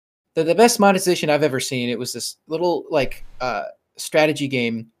way, the best monetization I've ever seen, it was this little like strategy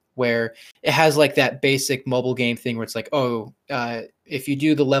game where it has like that basic mobile game thing where it's like, if you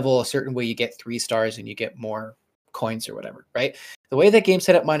do the level a certain way, you get 3 stars and you get more coins or whatever, right? The way that game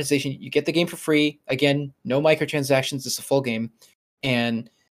set up monetization, you get the game for free. Again, no microtransactions, it's a full game. And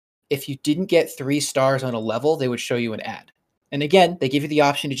if you didn't get 3 stars on a level, they would show you an ad. And again, they give you the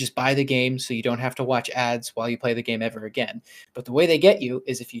option to just buy the game so you don't have to watch ads while you play the game ever again. But the way they get you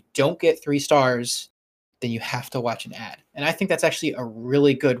is if you don't get 3 stars, then you have to watch an ad. And I think that's actually a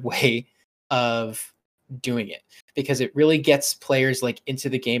really good way of doing it, because it really gets players like into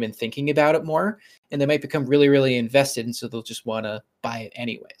the game and thinking about it more, and they might become really, really invested, and so they'll just want to buy it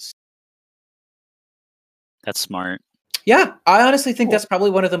anyways. That's smart. Yeah, I honestly think that's probably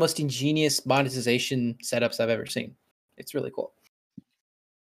one of the most ingenious monetization setups I've ever seen. It's really cool.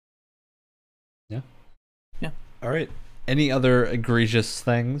 Yeah. All right. Any other egregious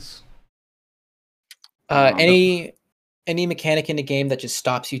things? Any mechanic in a game that just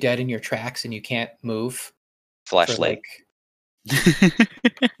stops you dead in your tracks and you can't move? Flashlight.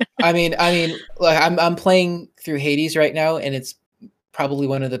 I mean, like, I'm playing through Hades right now, and it's probably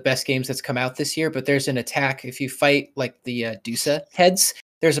one of the best games that's come out this year. But there's an attack if you fight like the Dusa heads.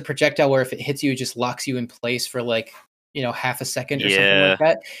 There's a projectile where if it hits you, it just locks you in place for like half a second or something like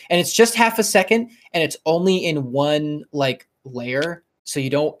that. And it's just half a second, and it's only in one like layer, so you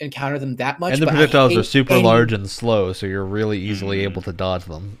don't encounter them that much. And the projectiles are super large and slow, so you're really easily able to dodge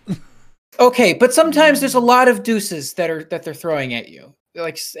them. Okay, but sometimes there's a lot of deuces that they're throwing at you.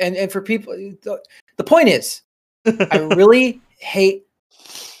 like, and for people, the point is, I really hate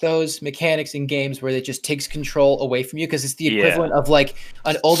those mechanics in games where it just takes control away from you, because it's the equivalent of like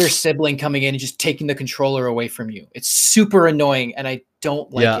an older sibling coming in and just taking the controller away from you. It's super annoying, and I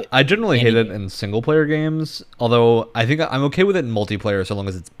don't like it. I generally hate it in single player games, although I think I'm okay with it in multiplayer so long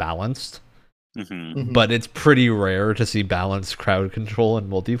as it's balanced. But it's pretty rare to see balanced crowd control in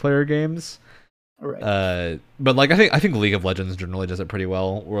multiplayer games. Right. But like I think League of Legends generally does it pretty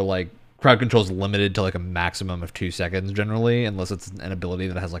well, where like crowd control is limited to like a maximum of 2 seconds generally, unless it's an ability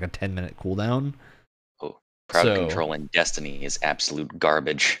that has like a 10-minute cooldown. Oh, crowd control in Destiny is absolute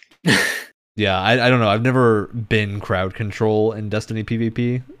garbage. Yeah, I don't know. I've never been crowd control in Destiny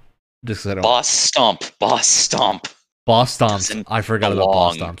PvP. Just 'cause I don't. Boss stomp. Boss stomps. I forgot about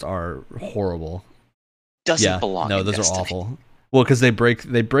boss stomps. Are horrible. Doesn't belong. No, those Destiny. are awful. Well, because they break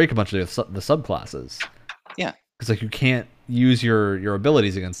a bunch of the subclasses. Yeah. Because like you can't use your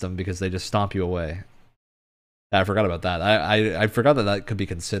abilities against them because they just stomp you away. I forgot about that. I forgot that could be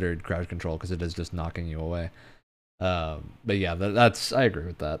considered crowd control because it is just knocking you away. But yeah, that's I agree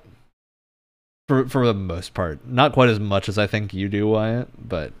with that. For the most part, not quite as much as I think you do, Wyatt.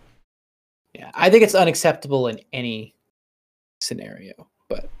 But yeah, I think it's unacceptable in any scenario.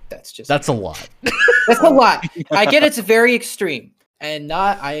 But that's a lot. That's a lot. I get it's very extreme, and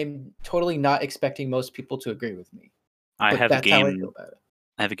I'm totally not expecting most people to agree with me. I have a game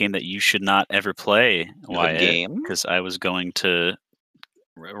that you should not ever play, Wyatt, because I was going to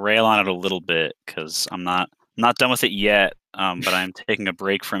rail on it a little bit because I'm not done with it yet, but I'm taking a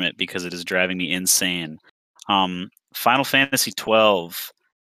break from it because it is driving me insane. Final Fantasy XII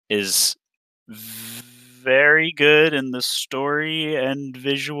is very good in the story and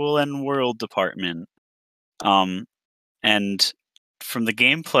visual and world department. And from the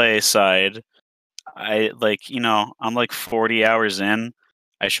gameplay side, I'm like 40 hours in.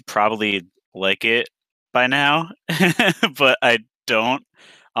 I should probably like it by now, but I don't.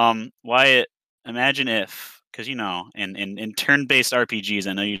 Wyatt, imagine if, because in turn-based RPGs,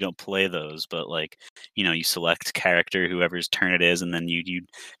 I know you don't play those, but like, you select character, whoever's turn it is, and then you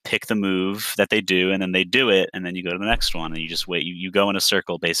pick the move that they do, and then they do it, and then you go to the next one, and you just wait. You go in a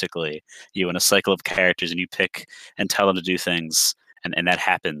circle, basically. You in a cycle of characters, and you pick and tell them to do things, and that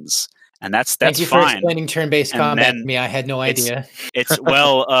happens. And that's Thank you fine. for explaining turn-based combat to me. I had no idea.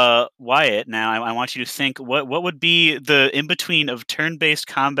 Wyatt. Now I want you to think what would be the in between of turn-based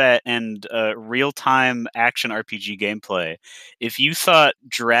combat and real-time action RPG gameplay. If you thought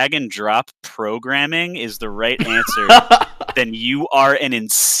drag and drop programming is the right answer, then you are an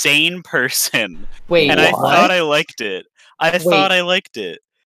insane person. Wait, and I thought I liked it. Thought I liked it.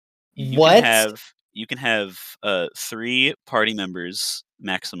 You can have 3 party members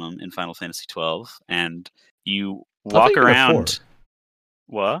maximum in Final Fantasy XII, and you walk around.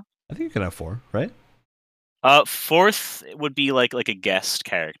 What? I think you can have 4, right? 4th would be like a guest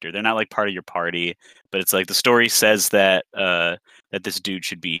character. They're not like part of your party, but it's like the story says that that this dude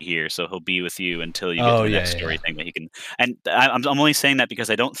should be here, so he'll be with you until you get to the next story thing that he can. And I'm only saying that because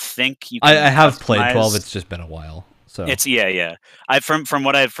I don't think you can. I have played 12. It's just been a while. So it's from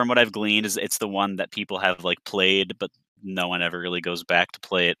what I've gleaned is it's the one that people have like played, but no one ever really goes back to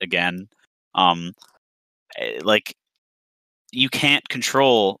play it again. Like you can't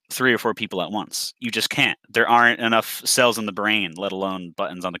control 3 or 4 people at once. You just can't. There aren't enough cells in the brain, let alone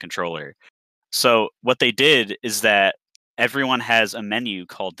buttons on the controller. So what they did is that everyone has a menu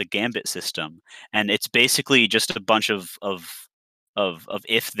called the Gambit system, and it's basically just a bunch of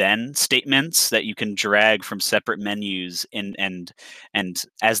if-then statements that you can drag from separate menus, and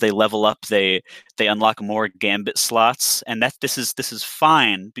as they level up, they unlock more Gambit slots, and this is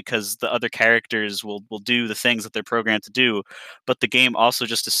fine because the other characters will do the things that they're programmed to do, but the game also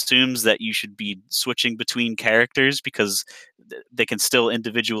just assumes that you should be switching between characters because they can still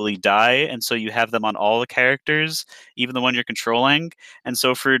individually die, and so you have them on all the characters, even the one you're controlling, and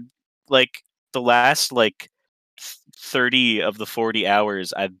so for like the last 30 of the 40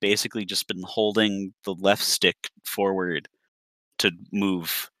 hours, I've basically just been holding the left stick forward to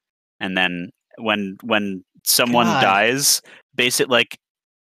move, and then when someone dies,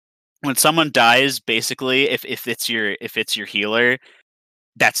 when someone dies, basically, if it's your healer,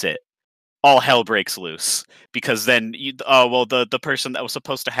 that's it. all hell breaks loose, because then the person that was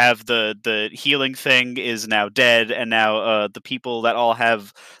supposed to have the healing thing is now dead, and now the people that all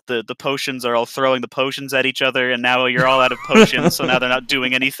have the potions are all throwing the potions at each other, and now you're all out of potions, so now they're not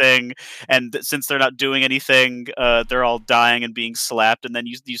doing anything, and since they're not doing anything, they're all dying and being slapped, and then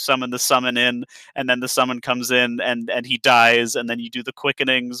you summon the summon in, and then the summon comes in and he dies, and then you do the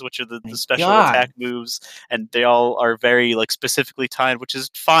quickenings, which are the special attack moves, and they all are very like specifically timed, which is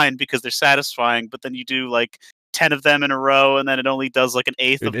fine because they're satisfying, but then you do like 10 of them in a row, and then it only does like an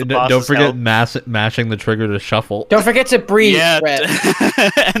eighth of the boss's Don't forget health. mashing the trigger to shuffle. Don't forget to breathe, Brett.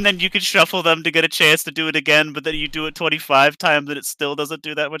 And then you can shuffle them to get a chance to do it again, but then you do it 25 times and it still doesn't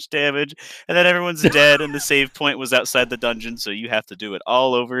do that much damage, and then everyone's dead, and the save point was outside the dungeon, so you have to do it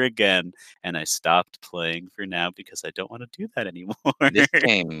all over again. And I stopped playing for now because I don't want to do that anymore. This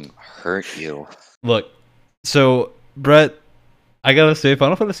game hurt you. Look, so Brett, I gotta say,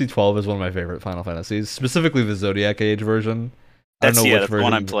 Final Fantasy XII is one of my favorite Final Fantasies, specifically the Zodiac Age version. That's, I don't know which that's the version.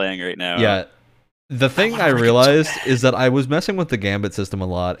 one I'm playing right now. Yeah. The thing I realized is that I was messing with the Gambit system a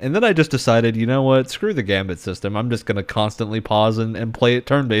lot, and then I just decided, you know what, screw the Gambit system. I'm just gonna constantly pause and play it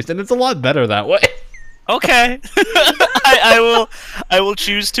turn-based, and it's a lot better that way. Okay. I will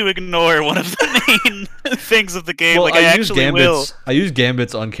choose to ignore one of the main things of the game. Well, like I actually will. I use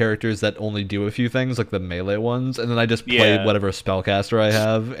Gambits on characters that only do a few things, like the melee ones, and then I just play whatever spellcaster I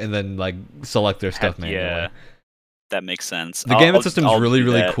have, and then like select their stuff manually. Yeah, that makes sense. The Gambit system is really,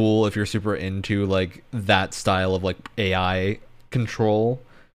 really that. cool if you're super into like that style of like AI control.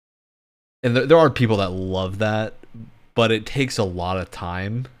 And there are people that love that, but it takes a lot of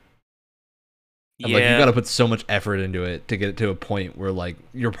time. And, like, you got to put so much effort into it to get it to a point where like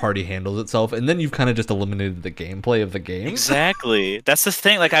your party handles itself, and then you've kind of just eliminated the gameplay of the game. Exactly. That's the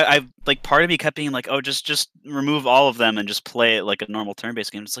thing. Like I like part of me kept being like, oh, just remove all of them and just play it like a normal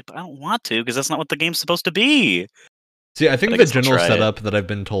turn-based game. It's like, but I don't want to, because that's not what the game's supposed to be. See, I think the general setup that I've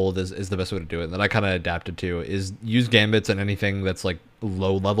been told is the best way to do it, and that I kind of adapted to, is use Gambits and anything that's like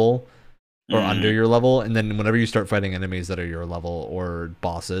low level or under your level, and then whenever you start fighting enemies that are your level or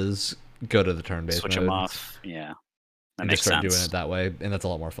bosses, go to the turn-based Switch mode. them off. Yeah. That and makes just start sense. doing it that way, and that's a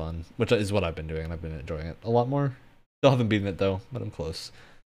lot more fun, which is what I've been doing, and I've been enjoying it a lot more. Still haven't beaten it though, but I'm close.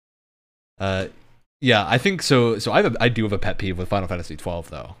 Yeah, I think so. So I do have a pet peeve with Final Fantasy XII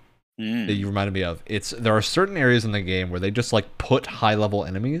though. That you reminded me of. There are certain areas in the game where they just like put high level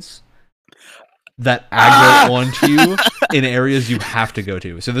enemies that aggro onto you in areas you have to go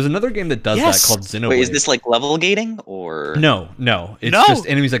to. So there's another game that does that called Xenoblade. Wait, is this like level gating or No. It's just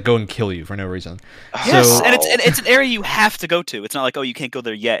enemies that go and kill you for no reason. Yes, So, and it's an area you have to go to. It's not like, oh, you can't go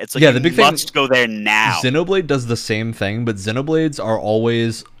there yet. It's like, the big you must go there now. Xenoblade does the same thing, but Xenoblades are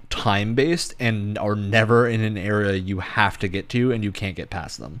always time based and are never in an area you have to get to and you can't get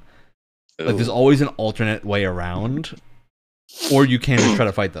past them. Like there's always an alternate way around, or you can just try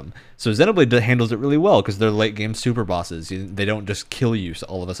to fight them. So Xenoblade handles it really well because they're late game super bosses. They don't just kill you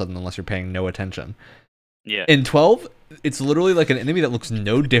all of a sudden unless you're paying no attention. Yeah. In 12, it's literally like an enemy that looks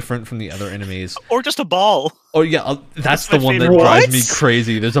no different from the other enemies. Or just a ball. Oh yeah, that's the my one that favorite. drives What? me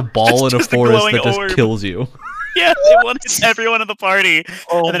crazy. There's a ball in a just a forest glowing that just orb. kills you. Yeah, it wants everyone in the party.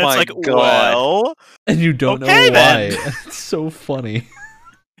 Oh and then my it's like, God. well, And you don't Okay, know why. then. It's so funny.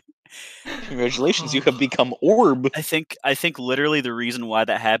 Congratulations, you have become orb. I think literally the reason why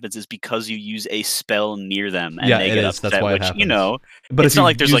that happens is because you use a spell near them and Yeah, they it get is. That's upset, why it which, you happens. know, But it's if not you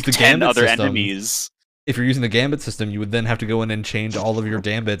like there's use like the 10 Gambit other system, enemies. if you're using the Gambit system, you would then have to go in and change all of your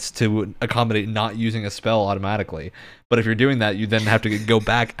Gambits to accommodate not using a spell automatically. But if you're doing that, you then have to go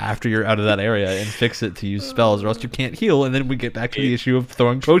back after you're out of that area and fix it to use spells, or else you can't heal, and then we get back to the issue of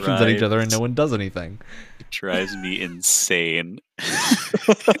throwing potions at each other and no one does anything. It drives me insane.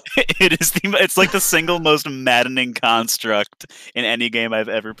 It's like the single most maddening construct in any game I've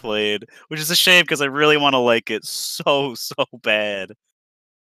ever played, which is a shame because I really want to like it so bad.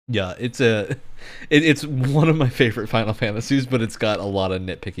 Yeah, it's one of my favorite Final Fantasies, but it's got a lot of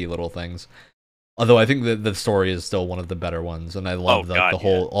nitpicky little things. Although I think that the story is still one of the better ones, and I love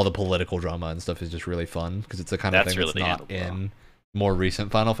all the political drama and stuff is just really fun because it's the kind of thing that's not in more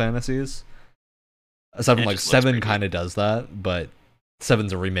recent Final Fantasies. Aside from like 7 kind of does that, but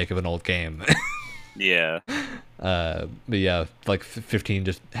 7's a remake of an old game. Yeah. But yeah, like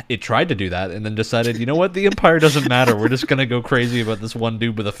 15 it tried to do that and then decided, you know what, the Empire doesn't matter. We're just gonna go crazy about this one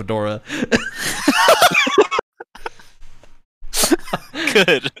dude with a fedora.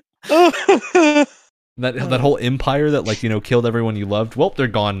 Good. That whole empire that, like, you know, killed everyone you loved. Well, they're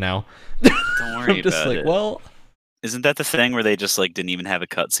gone now. Don't worry I'm just about like, it. well, Isn't that the thing where they just like didn't even have a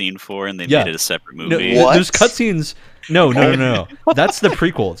cutscene for, and they Yeah. made it a separate No, movie? there's cutscenes. No. That's the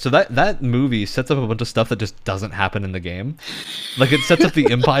prequel. So that movie sets up a bunch of stuff that just doesn't happen in the game. Like it sets up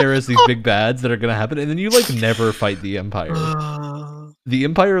the Empire as these big bads that are gonna happen, and then you like never fight the Empire. The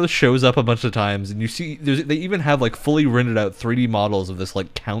Empire shows up a bunch of times, and you see they even have like fully rendered out 3D models of this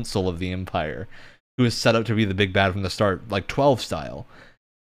like council of the Empire, who is set up to be the big bad from the start, like 12 style.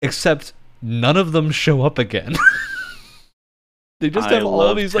 Except none of them show up again. They just have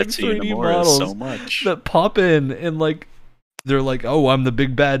all these like 3D models so much. that pop in, and like they're like, "Oh, I'm the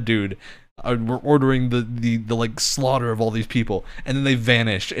big bad dude. We're ordering the like slaughter of all these people," and then they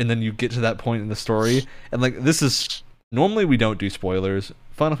vanish, and then you get to that point in the story, and like this is normally we don't do spoilers.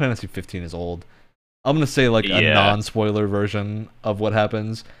 Final Fantasy 15 is old. I'm gonna say like a non-spoiler version of what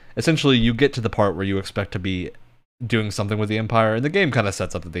happens. Essentially, you get to the part where you expect to be doing something with the Empire, and the game kind of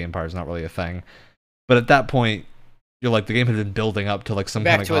sets up that the Empire is not really a thing. But at that point, you're like, the game had been building up to like some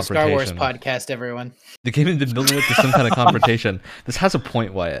kind of confrontation. Back to a Star Wars podcast, everyone. The game had been building up to some kind of confrontation. This has a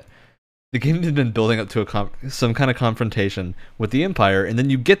point, Wyatt. The game had been building up to some kind of confrontation with the Empire, and then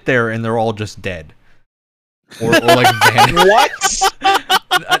you get there and they're all just dead. Or like vanished. What?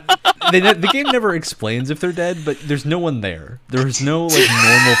 The game never explains if they're dead, but there's no one there. There's no like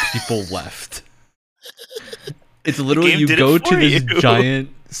normal people left. It's literally you go to this giant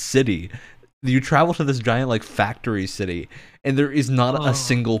city. You travel to this giant like factory city, and there is not a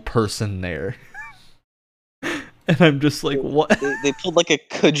single person there. And I'm just like, what? They pulled like a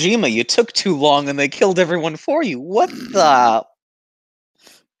Kojima. You took too long, and they killed everyone for you. What the?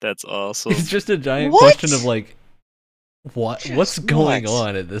 That's awesome. It's just a giant What? question of like, what's Just going what?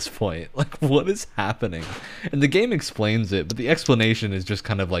 on at this point? Like, what is happening? And the game explains it, but the explanation is just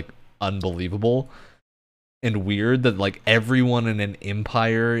kind of like unbelievable and weird, that like everyone in an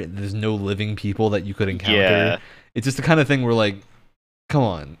empire, there's no living people that you could encounter. Yeah. It's just the kind of thing where like, come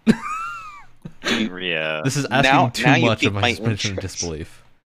on. Yeah. This is Now asking too you much of piqued my my suspension of interest. disbelief.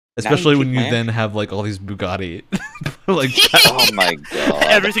 Now you Especially when piqued you my then have like all these Bugatti. Like, Oh my god!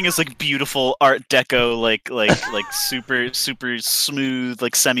 Everything is like beautiful Art Deco, like super smooth,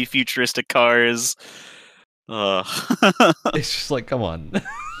 like semi-futuristic cars. it's just like, come on.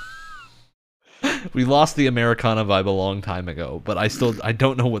 We lost the Americana vibe a long time ago, but I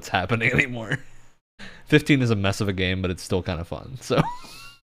don't know what's happening anymore. 15 is a mess of a game, but it's still kind of fun. So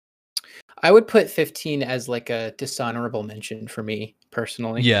I would put 15 as like a dishonorable mention for me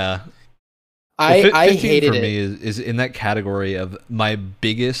personally. yeah, I 15 hated for it. me is in that category of my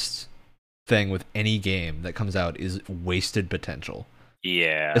biggest thing with any game that comes out is wasted potential.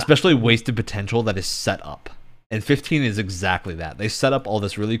 Yeah. Especially wasted potential that is set up. And 15 is exactly that. They set up all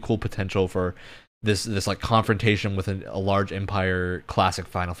this really cool potential for this like confrontation with a large empire, classic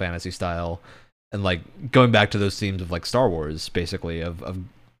Final Fantasy style, and like going back to those themes of like Star Wars, basically of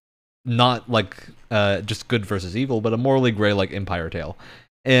not like just good versus evil, but a morally gray like Empire tale.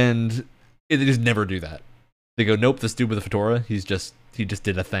 And they just never do that. They go, nope, this dude with a fedora, he just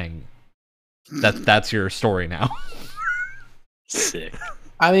did a thing. That's your story now. Sick.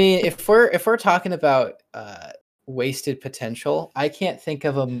 I mean, if we're talking about wasted potential, I can't think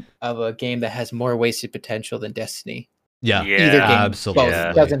of a game that has more wasted potential than Destiny. Yeah, Either game, absolutely. both,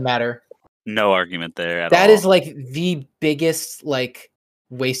 Yeah. doesn't matter. No argument there at That all. is like the biggest like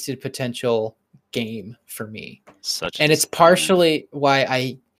wasted potential game for me, Such a and it's partially why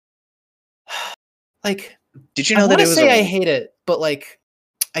I like. Did you I know that want it to was say a- I hate it, but like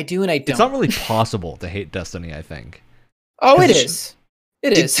I do and I don't. It's not really possible to hate Destiny, I think. Oh, it 'cause is. It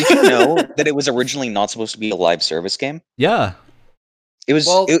Did, is. did you know that it was originally not supposed to be a live service game? Yeah. It was.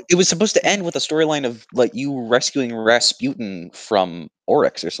 Well- it was supposed to end with a storyline of like you rescuing Rasputin from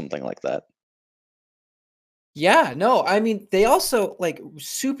Oryx or something like that. Yeah, no, I mean, they also like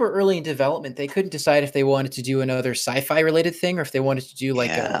super early in development, they couldn't decide if they wanted to do another sci-fi related thing or if they wanted to do like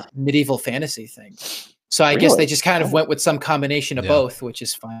Yeah. a medieval fantasy thing. So I guess they Really? just kind of went with some combination of Yeah. both, which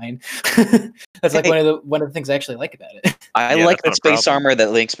is fine. That's like Hey. one of the things I actually like about it. I Yeah, like that's the not a space problem. armor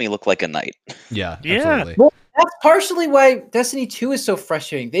that makes me look like a knight. Yeah. Yeah. Absolutely. That's partially why Destiny 2 is so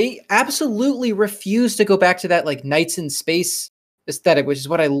frustrating. They absolutely refuse to go back to that like Knights in Space aesthetic, which is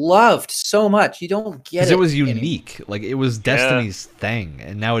what I loved so much. You don't get Because it. it was anymore. unique. Like it was Destiny's thing,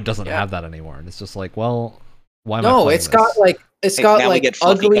 and now it doesn't Yeah. have that anymore. And it's just like, well, why am I No, playing it's got this? like it's Hey, got now we like get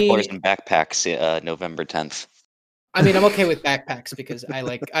fluffy ugly. colors and backpacks November 10th. I mean, I'm okay with backpacks because I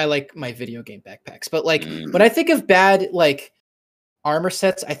like my video game backpacks. But like Mm. when I think of bad like armor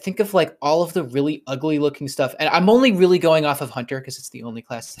sets, I think of like all of the really ugly looking stuff. And I'm only really going off of Hunter because it's the only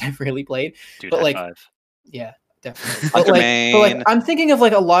class that I've really played. Dude, but, high like, five. Yeah. definitely. Hunter but Main. like, I'm thinking of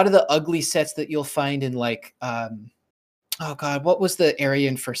like a lot of the ugly sets that you'll find in like, oh god, what was the area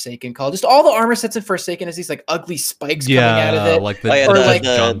in Forsaken called? Just all the armor sets in Forsaken has these like ugly spikes coming out of it. like Oh, yeah, or the,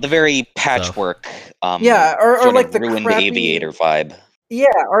 like the very patchwork, yeah, or sort like of the ruined crappy aviator vibe. Yeah,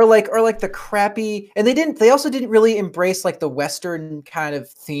 or like the crappy, and they also didn't really embrace like the Western kind of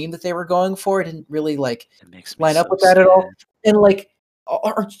theme that they were going for. It didn't really like It makes me line up so with that at all. sad. And like,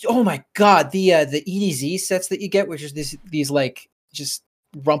 oh my god, the EDZ sets that you get, which is these like just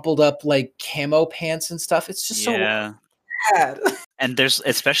rumpled up like camo pants and stuff. It's just so bad. And there's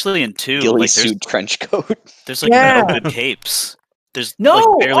especially in 2, Ghillie like suit trench coat. there's like Yeah. no good capes. There's No,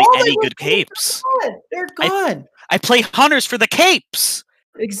 like barely all any the good capes. They're gone. I play hunters for the capes,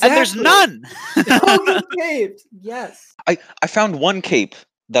 Exactly. and there's none. No good capes. Yes. I found one cape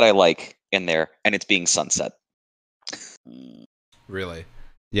that I like in there, and it's being Sunset. Really?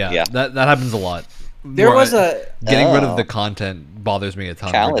 Yeah, Yeah. that happens a lot. There Where was getting rid of the Oh. content bothers me a ton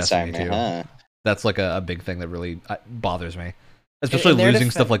for Callous Destiny armor, 2. huh? That's like a big thing that really bothers me. Especially in their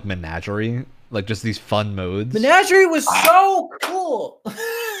losing stuff defen- like Menagerie, like just these fun modes. Menagerie was so cool.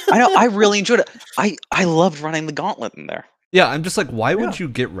 I know. I really enjoyed it. I loved running the gauntlet in there. Yeah, I'm just like, why would Yeah. you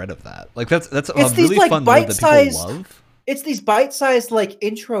get rid of that? Like that's It's a these, really like, fun mode that people bite-sized- love. It's these bite-sized like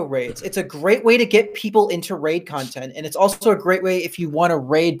intro raids. It's a great way to get people into raid content, and it's also a great way if you want to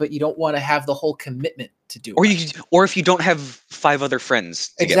raid but you don't want to have the whole commitment to do Or it. or if you don't have 5 other friends.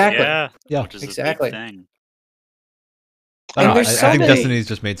 To get Exactly. Yeah, Yeah. which is Exactly. a big thing. I, don't know, there's I so think many- Destiny's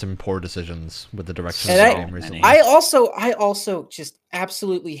just made some poor decisions with the direction And of I- the game recently. I also just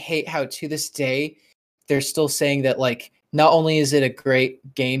absolutely hate how to this day they're still saying that like not only is it a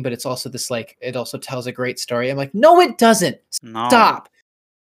great game, but it's also this like it also tells a great story. I'm like, no, it doesn't. No.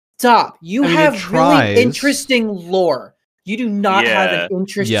 Stop. You I mean, it have tries. really interesting lore. You do not have Yeah. an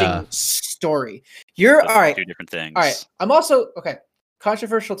interesting Yeah. story. You're Those all are right. 2 different things. All right. I'm also okay.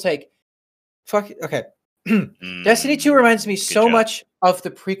 Controversial take. Fuck. Okay. Destiny 2 reminds me so job. much of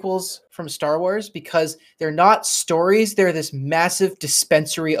the prequels from Star Wars because they're not stories. They're this massive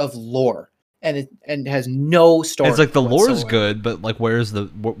dispensary of lore, and it has no story. It's like the lore is whatsoever. good, but like, where's the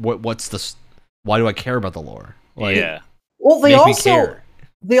what's the? Why do I care about the lore? Like, Yeah. Well, they make me also care.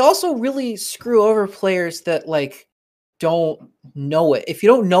 they also really screw over players that like don't know it. If you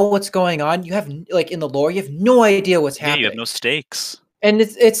don't know what's going on, you have like in the lore, you have no idea what's Yeah, happening. you have no stakes. And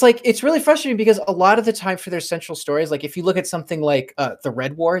it's like it's really frustrating because a lot of the time for their central stories, like if you look at something like the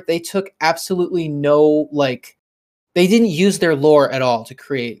Red War, they took absolutely no like they didn't use their lore at all to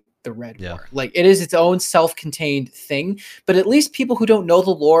create the Red Yeah. War. Like it is its own self-contained thing, but at least people who don't know the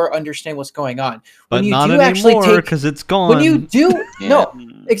lore understand what's going on. but When you not do actually anymore take because it's gone. when you do Yeah. no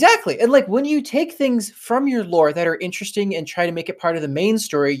Mm. exactly, and like when you take things from your lore that are interesting and try to make it part of the main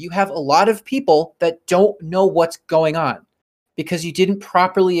story, you have a lot of people that don't know what's going on because you didn't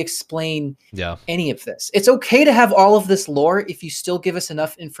properly explain Yeah, any of this. It's okay to have all of this lore if you still give us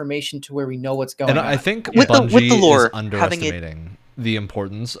enough information to where we know what's going and on. I think With the Bungie lore, is having it- underestimating the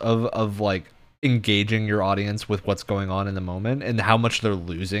importance of like engaging your audience with what's going on in the moment and how much they're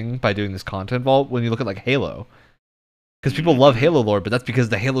losing by doing this content vault. When you look at like Halo, because people love Halo lore, but that's because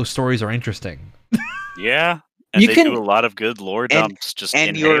the Halo stories are interesting. Yeah. And You they can- do a lot of good lore dumps just and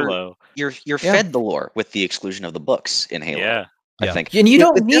in you're- Halo. You're Yeah. fed the lore with the exclusion of the books in Halo. Yeah. I Yeah. think. and you With-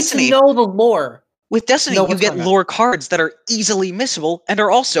 don't with need Destiny- to know the lore. With Destiny, know you what's get going on. lore cards that are easily missable and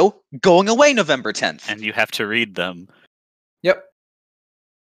are also going away November 10th. And you have to read them. Yep.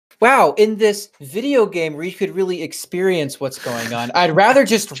 Wow, in this video game where you could really experience what's going on, I'd rather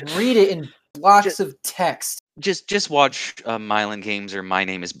just read it in blocks of text. Just watch Mylan Games or My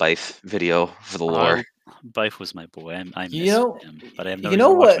Name is Bife video for the lore. Bife was my boy. I miss You know- him, but I have no you reason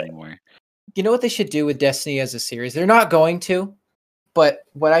know to watch what- him anymore. You know what they should do with Destiny as a series? They're not going to, but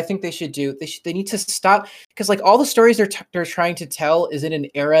what I think they should do, they need to stop because like all the stories they're trying to tell is in an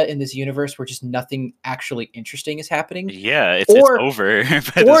era in this universe where just nothing actually interesting is happening. Yeah, it's Or- over. by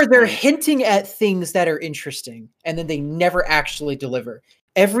Or this they're point. hinting at things that are interesting and then they never actually deliver.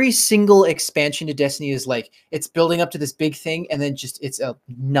 Every single expansion to Destiny is like it's building up to this big thing and then just it's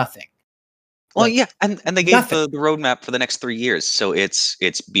nothing. Well, Like, yeah, and they gave nothing. the roadmap for the next 3 years. So it's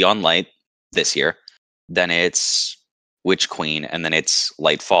Beyond Light this year, then it's Witch Queen, and then it's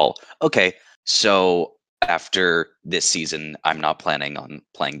Lightfall. Okay, so after this season, I'm not planning on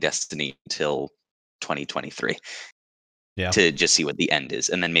playing Destiny until 2023. Yeah. To just see what the end is,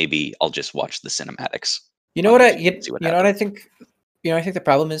 and then maybe I'll just watch the cinematics. You know what I See you, what you know what I happens. think I think the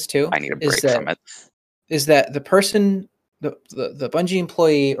problem is too I need a is break that from it. is that the person the Bungie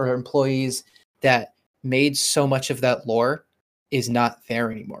employee or employees that made so much of that lore is not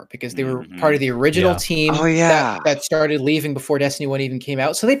there anymore because they were part of the original Yeah. team Oh, yeah. that started leaving before Destiny 1 even came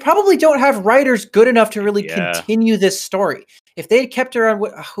out. So they probably don't have writers good enough to really continue this story. If they had kept around,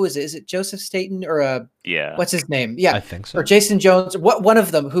 who is it? Is it Joseph Staten or what's his name? Yeah, I think so. or Jason Jones. One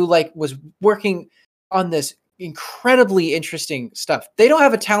of them who like was working on this incredibly interesting stuff. They don't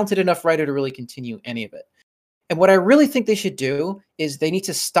have a talented enough writer to really continue any of it. And what I really think they should do is they need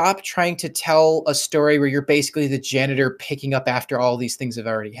to stop trying to tell a story where you're basically the janitor picking up after all these things have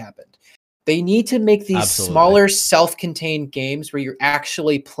already happened. They need to make these smaller, self-contained games where you're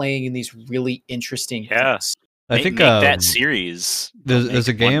actually playing in these really interesting things. I think make that series. There's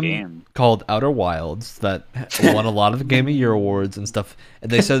a game called Outer Wilds that won a lot of the Game of Year awards and stuff. And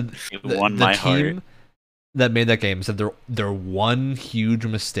they said the team that made that game said their one huge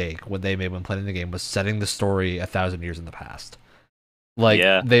mistake when playing the game was setting the story 1,000 years in the past. Like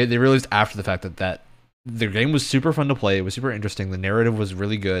they realized after the fact that their game was super fun to play, it was super interesting, the narrative was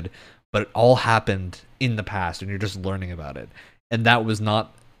really good, but it all happened in the past and you're just learning about it. And that was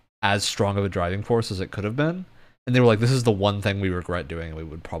not as strong of a driving force as it could have been. And they were like, this is the one thing we regret doing and we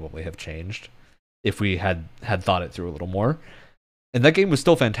would probably have changed if we had thought it through a little more. And that game was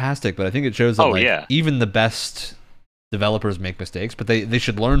still fantastic, but I think it shows that even the best developers make mistakes, but they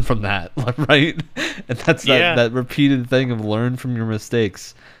should learn from that, right? And that's that repeated thing of learn from your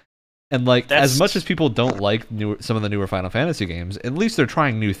mistakes. And like as much as people don't like some of the newer Final Fantasy games, at least they're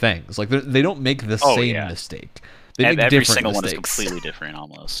trying new things. Like they don't make the same mistake. They make every different single mistakes. one is completely different,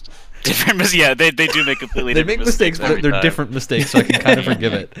 almost. Different, yeah. They do make completely different mistakes. They make mistakes, but they're different mistakes, so I can kind of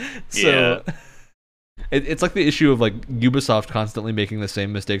forgive it. So. It's like the issue of like Ubisoft constantly making the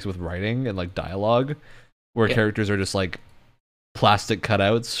same mistakes with writing and like dialogue, where characters are just like plastic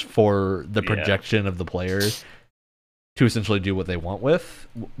cutouts for the projection of the player to essentially do what they want with.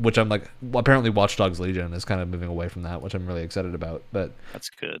 Which I'm like, apparently Watch Dogs Legion is kind of moving away from that, which I'm really excited about. But that's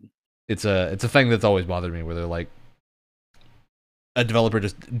good. It's a thing that's always bothered me, where they're like, a developer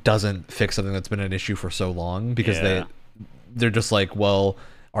just doesn't fix something that's been an issue for so long because they're just like, well,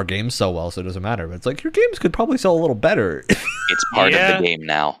 our games sell well, so it doesn't matter. But it's like, your games could probably sell a little better. It's part of the game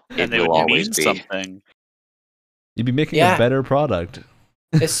now. It will always be. Something. You'd be making a better product.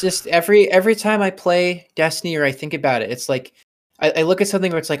 It's just every time I play Destiny or I think about it, it's like I look at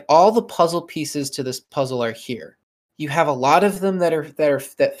something where it's like all the puzzle pieces to this puzzle are here. You have a lot of them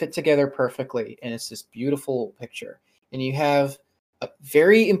that fit together perfectly, and it's this beautiful picture. And you have a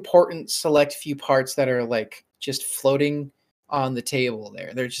very important select few parts that are like just floating on the table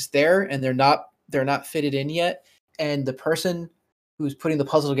there. They're just there and they're not fitted in yet. And the person who's putting the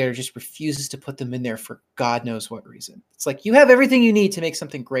puzzle together just refuses to put them in there for God knows what reason. It's like, you have everything you need to make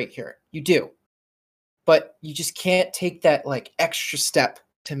something great here. You do. But you just can't take that like extra step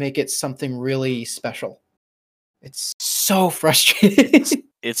to make it something really special. It's so frustrating.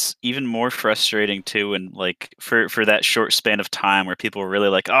 It's even more frustrating too, and like for that short span of time where people were really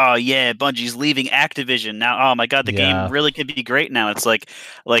like, oh yeah, Bungie's leaving Activision now. Oh my god, the game really could be great now. It's like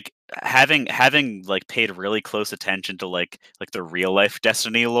having like paid really close attention to like the real life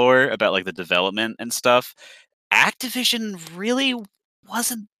Destiny lore about like the development and stuff. Activision really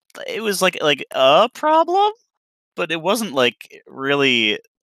wasn't. It was like a problem, but it wasn't like really.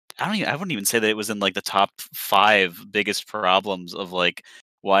 I wouldn't even say that it was in like the top 5 biggest problems of like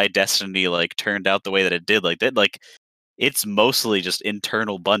why Destiny like turned out the way that it did. Like that, like it's mostly just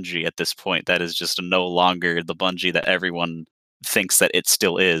internal Bungie at this point. That is just no longer the Bungie that everyone thinks that it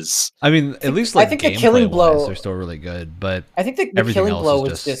still is. I mean, at least like I think the killing blow, they're still really good, but I think the killing blow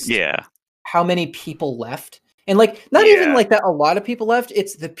was just yeah, how many people left. And like, not even like that a lot of people left.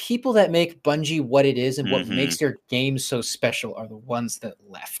 It's the people that make Bungie what it is and what makes their games so special are the ones that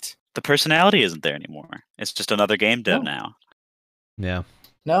left. The personality isn't there anymore. It's just another game dev now. Yeah.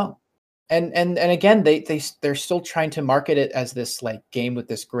 No. And again, they're still trying to market it as this like game with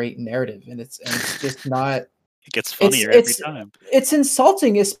this great narrative, and it's just not. It gets funnier every time. It's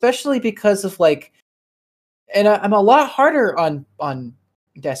insulting, especially because of like, and I'm a lot harder on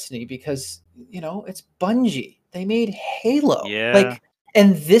Destiny because, you know, it's Bungie. They made Halo. Yeah. Like,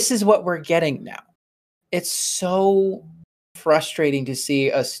 and this is what we're getting now. It's so frustrating to see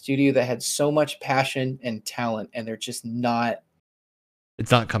a studio that had so much passion and talent, and they're just not. It's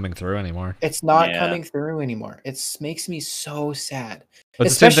not coming through anymore. It's not coming through anymore. It makes me so sad. But the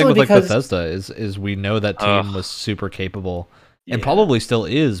same thing with like Bethesda is we know that team was super capable and probably still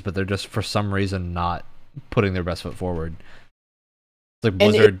is, but they're just for some reason not putting their best foot forward. It's like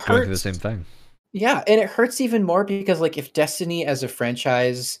Blizzard going through the same thing. Yeah, and it hurts even more because like if Destiny as a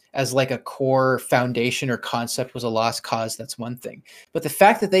franchise, as like a core foundation or concept was a lost cause, that's one thing. But the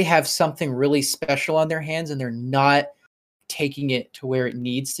fact that they have something really special on their hands and they're not taking it to where it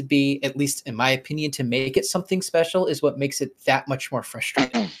needs to be, at least in my opinion, to make it something special is what makes it that much more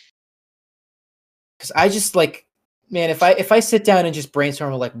frustrating. Because I just like, man, if I sit down and just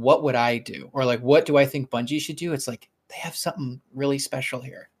brainstorm like what would I do, or like what do I think Bungie should do, it's like they have something really special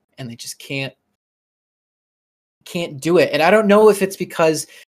here and they just can't do it. And I don't know if it's because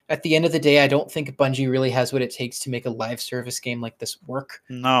at the end of the day, I don't think Bungie really has what it takes to make a live service game like this work.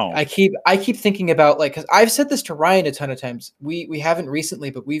 No, I keep thinking about, like, because I've said this to Ryan a ton of times. We haven't recently,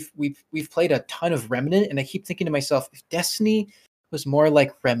 but we've played a ton of Remnant, and I keep thinking to myself, if Destiny was more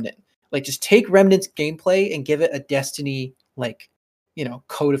like Remnant, like just take Remnant's gameplay and give it a Destiny, like, you know,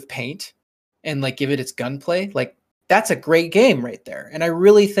 coat of paint, and like give it its gunplay, like that's a great game right there. And I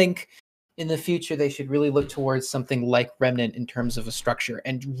really think in the future, they should really look towards something like Remnant in terms of a structure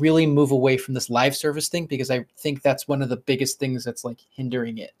and really move away from this live service thing, because I think that's one of the biggest things that's like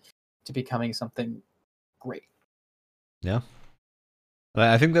hindering it to becoming something great. Yeah.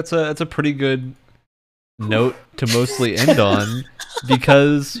 I think that's a pretty good note to mostly end on,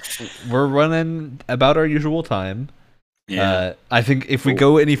 because we're running about our usual time. yeah, I think if we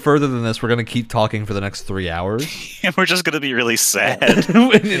go any further than this, we're going to keep talking for the next 3 hours. and we're just gonna be really sad.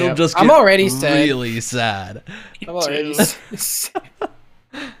 And it'll just get I'm already sad. really sad. I'm already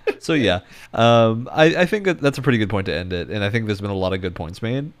So yeah, I think that's a pretty good point to end it, and I think there's been a lot of good points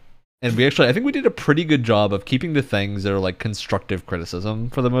made. And I think we did a pretty good job of keeping to things that are like constructive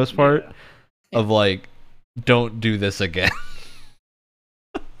criticism for the most part, of like, don't do this again.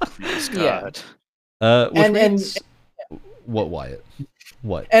 Please, Yeah. God. Which And- means, what, Wyatt?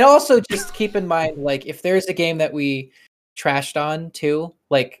 What? And also just keep in mind, like, if there's a game that we trashed on too,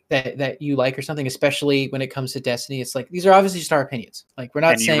 like that you like or something, especially when it comes to Destiny, it's like these are obviously just our opinions. Like, we're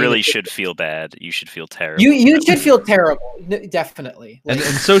not And saying you really that- should feel bad. You should feel terrible. You should feel terrible, definitely. And Like,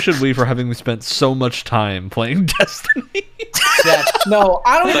 so should we, for having spent so much time playing Destiny. yeah, no,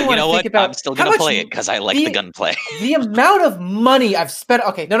 I don't even But you want know to what? think about. I'm still how gonna much play it because I like the gunplay. The amount of money I've spent.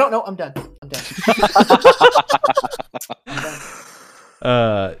 Okay, no, I'm done. I'm done.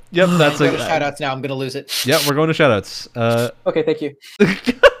 Yep, that's Go to a shout outs now. I'm gonna lose it. Yep, we're going to shoutouts. Okay, thank you.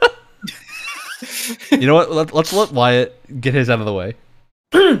 You know what? Let's let Wyatt get his out of the way.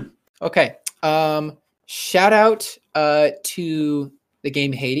 Okay. Shout out to the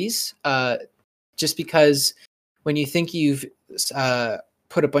game Hades. Just because when you think you've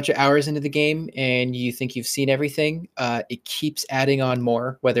put a bunch of hours into the game and you think you've seen everything, it keeps adding on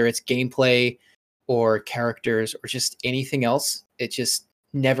more, whether it's gameplay or characters or just anything else. It just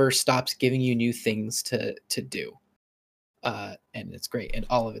never stops giving you new things to do. And it's great, and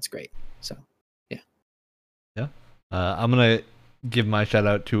all of it's great. So I'm gonna give my shout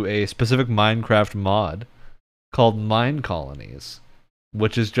out to a specific Minecraft mod called Mine Colonies,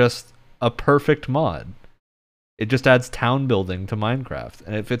 which is just a perfect mod. It just adds town building to Minecraft,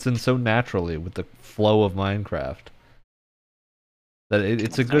 and it fits in so naturally with the flow of Minecraft that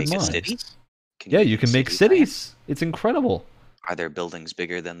it's a good Make mod. cities? Yeah, you can make city plans? cities. It's incredible. Are there buildings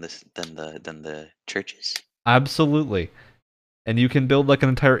bigger than the churches? Absolutely. And you can build like an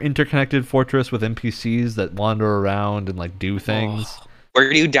entire interconnected fortress with NPCs that wander around and like do things.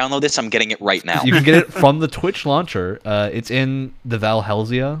 Where do you download this? I'm getting it right now. You can get it from the Twitch launcher. It's in the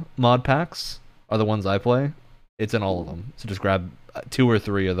Valhelsia mod packs, are the ones I play. It's in all of them. So just grab 2 or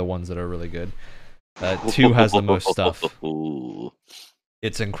 3 of the ones that are really good. 2 has the most stuff. Ooh.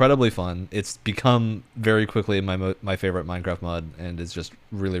 It's incredibly fun. It's become very quickly my favorite Minecraft mod, and it's just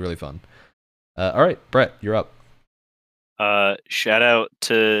really, really fun. All right, Brett, you're up. Shout out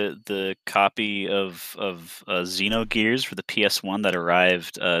to the copy of Xenogears for the PS1 that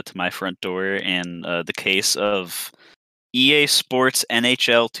arrived to my front door, and the case of EA Sports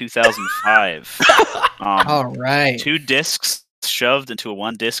NHL 2005. all right. 2 discs shoved into a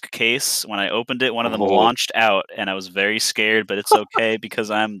 1-disc case. When I opened it, one of them Oh. launched out, and I was very scared, but it's okay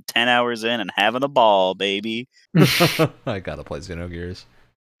because I'm 10 hours in and having a ball, baby. I gotta play Xenogears.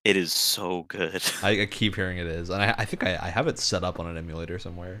 It is so good. I keep hearing it is, and I think I have it set up on an emulator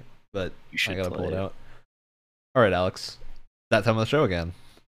somewhere, but You should I gotta play pull it it. out. All right, Alex, that time of the show again.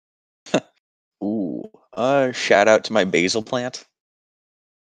 Ooh. Shout out to my basil plant.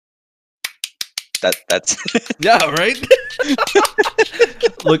 That's Yeah, right.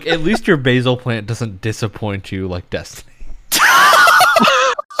 Look, at least your basil plant doesn't disappoint you like Destiny.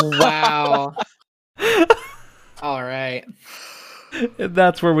 Wow. All right. And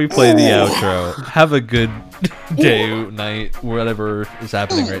that's where we play the outro. Have a good day, night, whatever is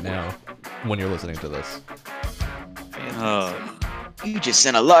happening right now when you're listening to this. Oh. you just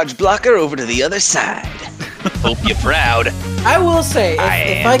sent a large blocker over to the other side. Hope you're proud. I will say, I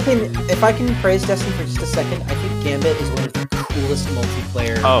if I can praise Destiny for just a second, I think Gambit is one of the coolest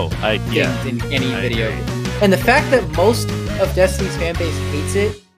multiplayer yeah. games in any video game. And the fact that most of Destiny's fan base hates it